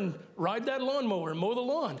come over and ride that lawnmower and mow the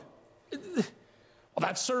lawn. Well,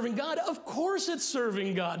 that's serving God. Of course it's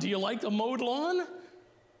serving God. Do you like a mowed lawn?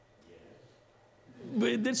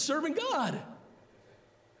 It's serving God.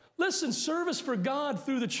 Listen, service for God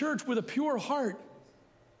through the church with a pure heart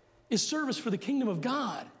is service for the kingdom of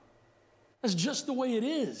God. That's just the way it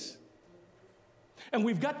is. And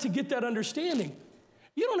we've got to get that understanding.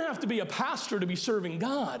 You don't have to be a pastor to be serving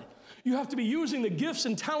God. You have to be using the gifts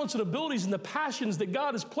and talents and abilities and the passions that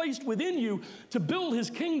God has placed within you to build his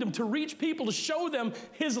kingdom, to reach people, to show them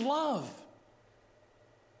his love.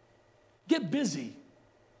 Get busy.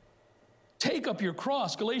 Take up your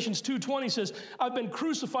cross. Galatians 2:20 says, I've been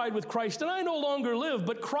crucified with Christ, and I no longer live,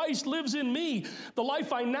 but Christ lives in me. The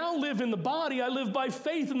life I now live in the body, I live by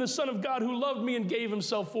faith in the Son of God who loved me and gave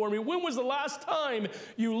himself for me. When was the last time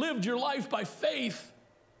you lived your life by faith?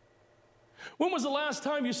 When was the last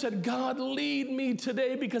time you said, God, lead me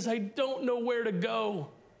today because I don't know where to go?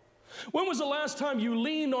 When was the last time you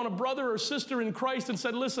leaned on a brother or sister in Christ and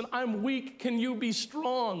said, listen, I'm weak, can you be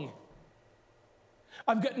strong?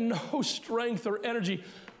 I've got no strength or energy.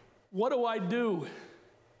 What do?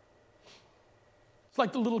 It's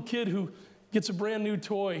like the little kid who gets a brand new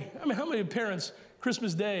toy. I mean, how many parents,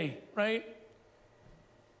 Christmas Day, right?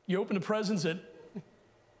 You open the presents at,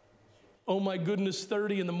 oh my goodness,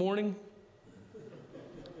 30 in the morning.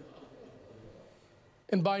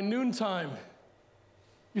 And by noontime,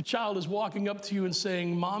 your child is walking up to you and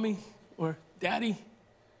saying, Mommy or Daddy,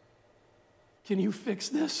 can you fix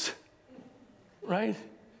this? Right?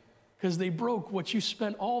 Because they broke what you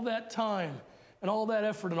spent all that time and all that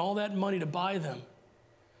effort and all that money to buy them.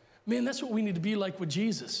 Man, that's what we need to be like with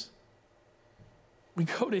Jesus. We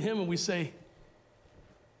go to him and we say,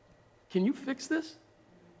 can you fix this?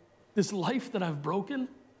 This life that I've broken?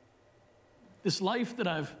 This life that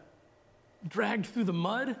I've dragged through the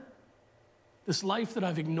mud? This life that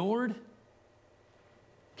I've ignored?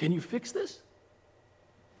 Can you fix this?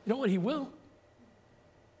 You know what? He will.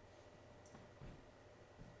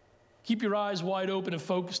 Keep your eyes wide open and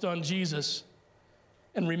focused on Jesus.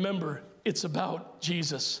 And remember, it's about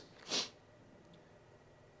Jesus.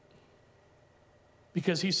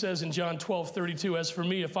 Because he says in John 12:32, as for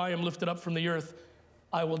me, if I am lifted up from the earth,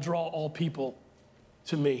 I will draw all people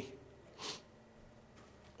to me.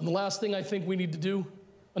 And the last thing I think we need to do,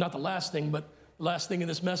 well, not the last thing, but the last thing in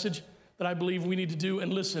this message that I believe we need to do,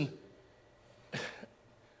 and listen,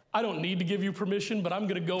 I don't need to give you permission, but I'm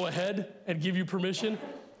going to go ahead and give you permission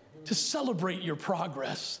to celebrate your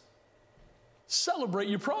progress. Celebrate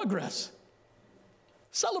your progress.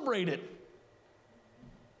 Celebrate it.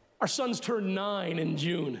 Our sons turned 9 in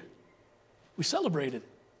June. We celebrated,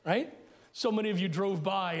 right? So many of you drove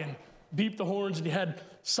by and beeped the horns and you had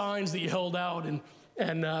signs that you held out, and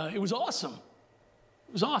it was awesome.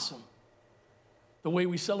 It was awesome. The way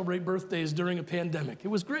we celebrate birthdays during a pandemic. It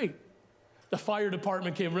was great. The fire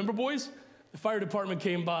department came. Remember, boys? The fire department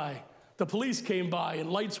came by. The police came by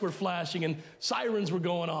and lights were flashing and sirens were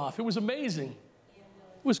going off. It was amazing.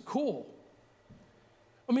 It was cool.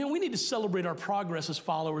 I mean, we need to celebrate our progress as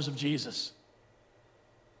followers of Jesus.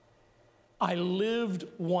 I lived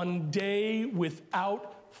one day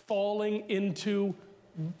without falling into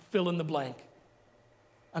fill in the blank.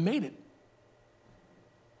 I made it.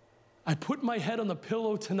 I put my head on the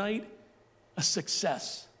pillow tonight, a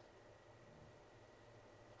success.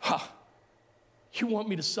 You want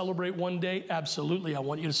me to celebrate one day? Absolutely, I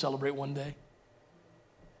want you to celebrate one day.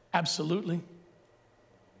 Absolutely.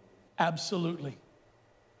 Absolutely.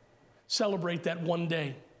 Celebrate that one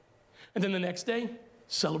day. And then the next day,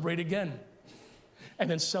 celebrate again. And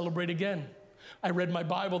then celebrate again. I read my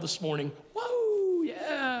Bible this morning. Whoa,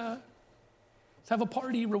 yeah. Let's have a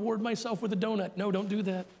party, reward myself with a donut. No, don't do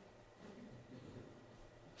that.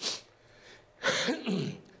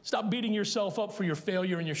 Stop beating yourself up for your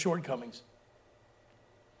failure and your shortcomings.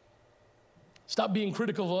 Stop being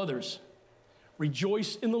critical of others.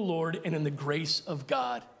 Rejoice in the Lord and in the grace of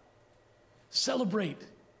God. Celebrate.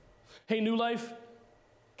 Hey, New Life,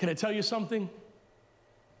 can I tell you something?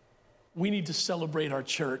 We need to celebrate our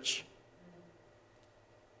church.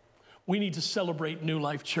 We need to celebrate New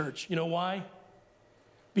Life Church. You know why?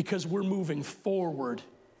 Because we're moving forward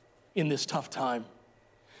in this tough time.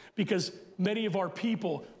 Because many of our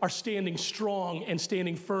people are standing strong and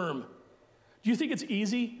standing firm. Do you think it's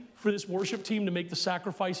easy for this worship team to make the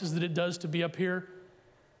sacrifices that it does to be up here?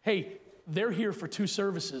 Hey, they're here for 2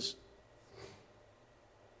 services.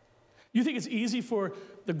 You think it's easy for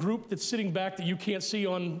the group that's sitting back that you can't see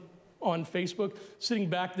on Facebook, sitting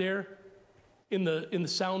back there in the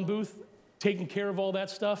sound booth, taking care of all that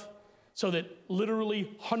stuff so that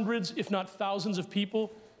literally hundreds, if not thousands of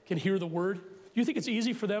people can hear the word? Do you think it's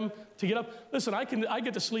easy for them to get up? Listen, I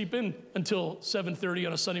get to sleep in until 7:30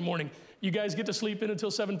 on a Sunday morning. You guys get to sleep in until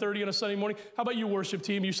 7:30 on a Sunday morning? How about you, worship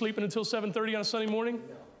team? You sleeping until 7:30 on a Sunday morning?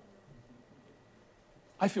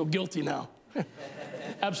 I feel guilty now.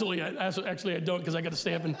 Absolutely. Actually, I don't, because I got to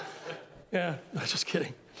stay up and, yeah, no, just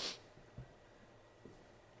kidding.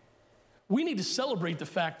 We need to celebrate the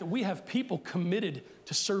fact that we have people committed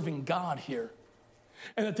to serving God here,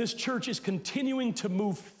 and that this church is continuing to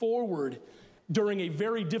move forward during a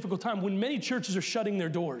very difficult time when many churches are shutting their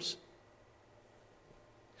doors.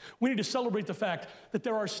 We need to celebrate the fact that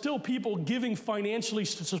there are still people giving financially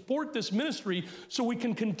to support this ministry so we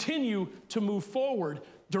can continue to move forward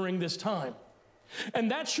during this time.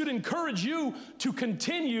 And that should encourage you to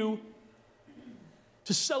continue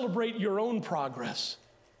to celebrate your own progress.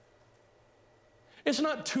 It's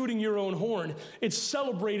not tooting your own horn. It's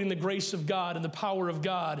celebrating the grace of God and the power of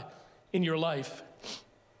God in your life.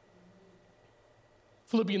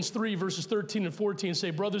 Philippians 3, verses 13 and 14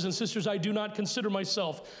 say, brothers and sisters, I do not consider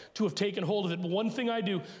myself to have taken hold of it, but one thing I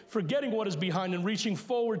do, forgetting what is behind and reaching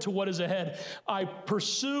forward to what is ahead, I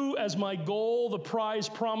pursue as my goal the prize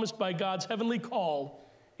promised by God's heavenly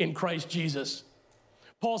call in Christ Jesus.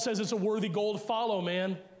 Paul says it's a worthy goal to follow,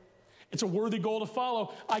 man. It's a worthy goal to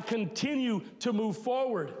follow. I continue to move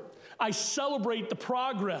forward. I celebrate the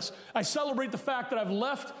progress. I celebrate the fact that I've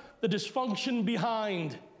left the dysfunction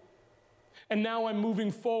behind. And now I'm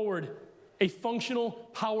moving forward, a functional,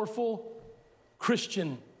 powerful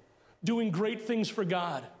Christian, doing great things for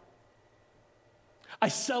God. I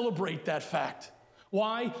celebrate that fact.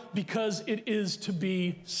 Why? Because it is to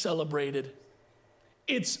be celebrated.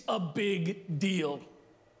 It's a big deal.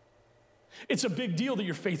 It's a big deal that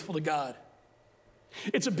you're faithful to God.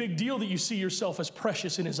 It's a big deal that you see yourself as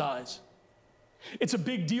precious in his eyes. It's a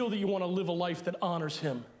big deal that you want to live a life that honors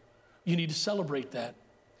him. You need to celebrate that.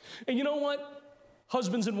 And you know what?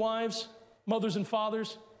 Husbands and wives, mothers and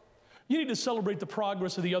fathers, you need to celebrate the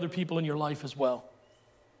progress of the other people in your life as well.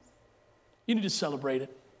 You need to celebrate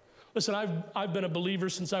it. Listen, I've been a believer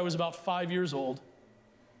since I was about 5 years old.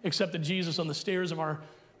 Accepted Jesus on the stairs of our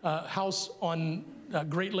house on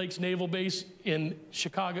Great Lakes Naval Base in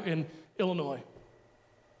Chicago, in Illinois.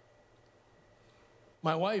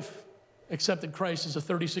 My wife accepted Christ as a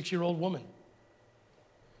 36-year-old woman.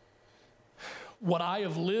 What I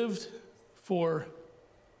have lived for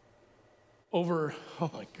over, oh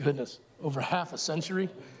my goodness, over half a century,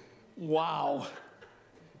 wow.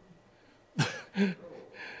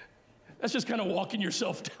 That's just kind of walking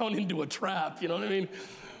yourself down into a trap, you know what I mean?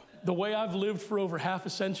 The way I've lived for over half a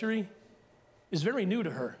century is very new to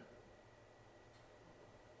her.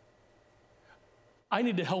 I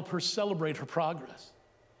need to help her celebrate her progress.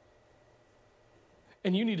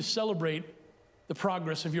 And you need to celebrate the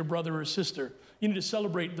progress of your brother or sister. You need to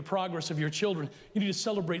celebrate the progress of your children. You need to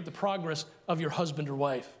celebrate the progress of your husband or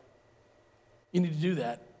wife. You need to do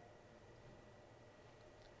that.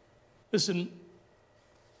 Listen,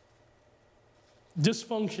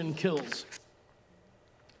 dysfunction kills.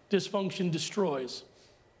 Dysfunction destroys.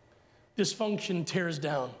 Dysfunction tears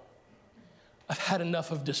down. I've had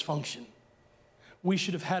enough of dysfunction. We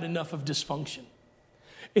should have had enough of dysfunction.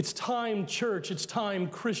 It's time, church, it's time,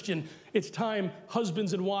 Christian, it's time,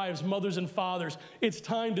 husbands and wives, mothers and fathers, it's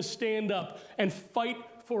time to stand up and fight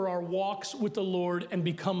for our walks with the Lord and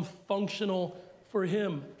become functional for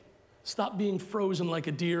him. Stop being frozen like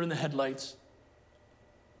a deer in the headlights.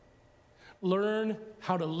 Learn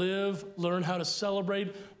how to live, learn how to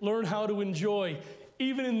celebrate, learn how to enjoy,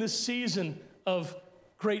 even in this season of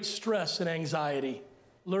great stress and anxiety.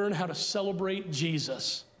 Learn how to celebrate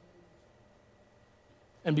Jesus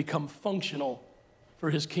and become functional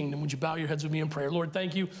for his kingdom. Would you bow your heads with me in prayer? Lord,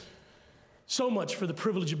 thank you so much for the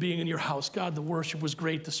privilege of being in your house. God, the worship was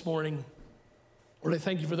great this morning. Lord, I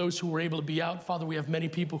thank you for those who were able to be out. Father, we have many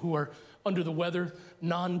people who are under the weather,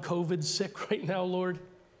 non-COVID sick right now, Lord.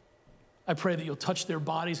 I pray that you'll touch their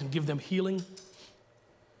bodies and give them healing.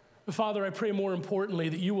 But Father, I pray more importantly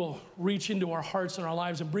that you will reach into our hearts and our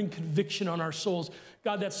lives and bring conviction on our souls.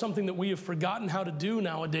 God, that's something that we have forgotten how to do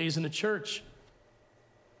nowadays in the church.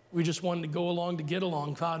 We just wanted to go along to get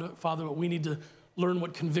along, Father, but we need to learn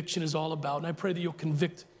what conviction is all about. And I pray that you'll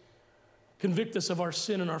convict us of our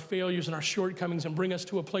sin and our failures and our shortcomings and bring us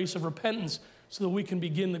to a place of repentance so that we can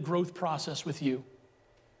begin the growth process with you.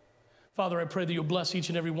 Father, I pray that you'll bless each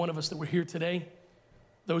and every one of us that were here today,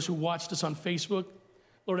 those who watched us on Facebook.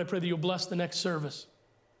 Lord, I pray that you'll bless the next service.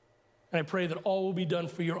 And I pray that all will be done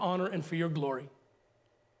for your honor and for your glory.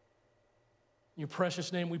 In your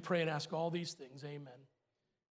precious name we pray and ask all these things. Amen.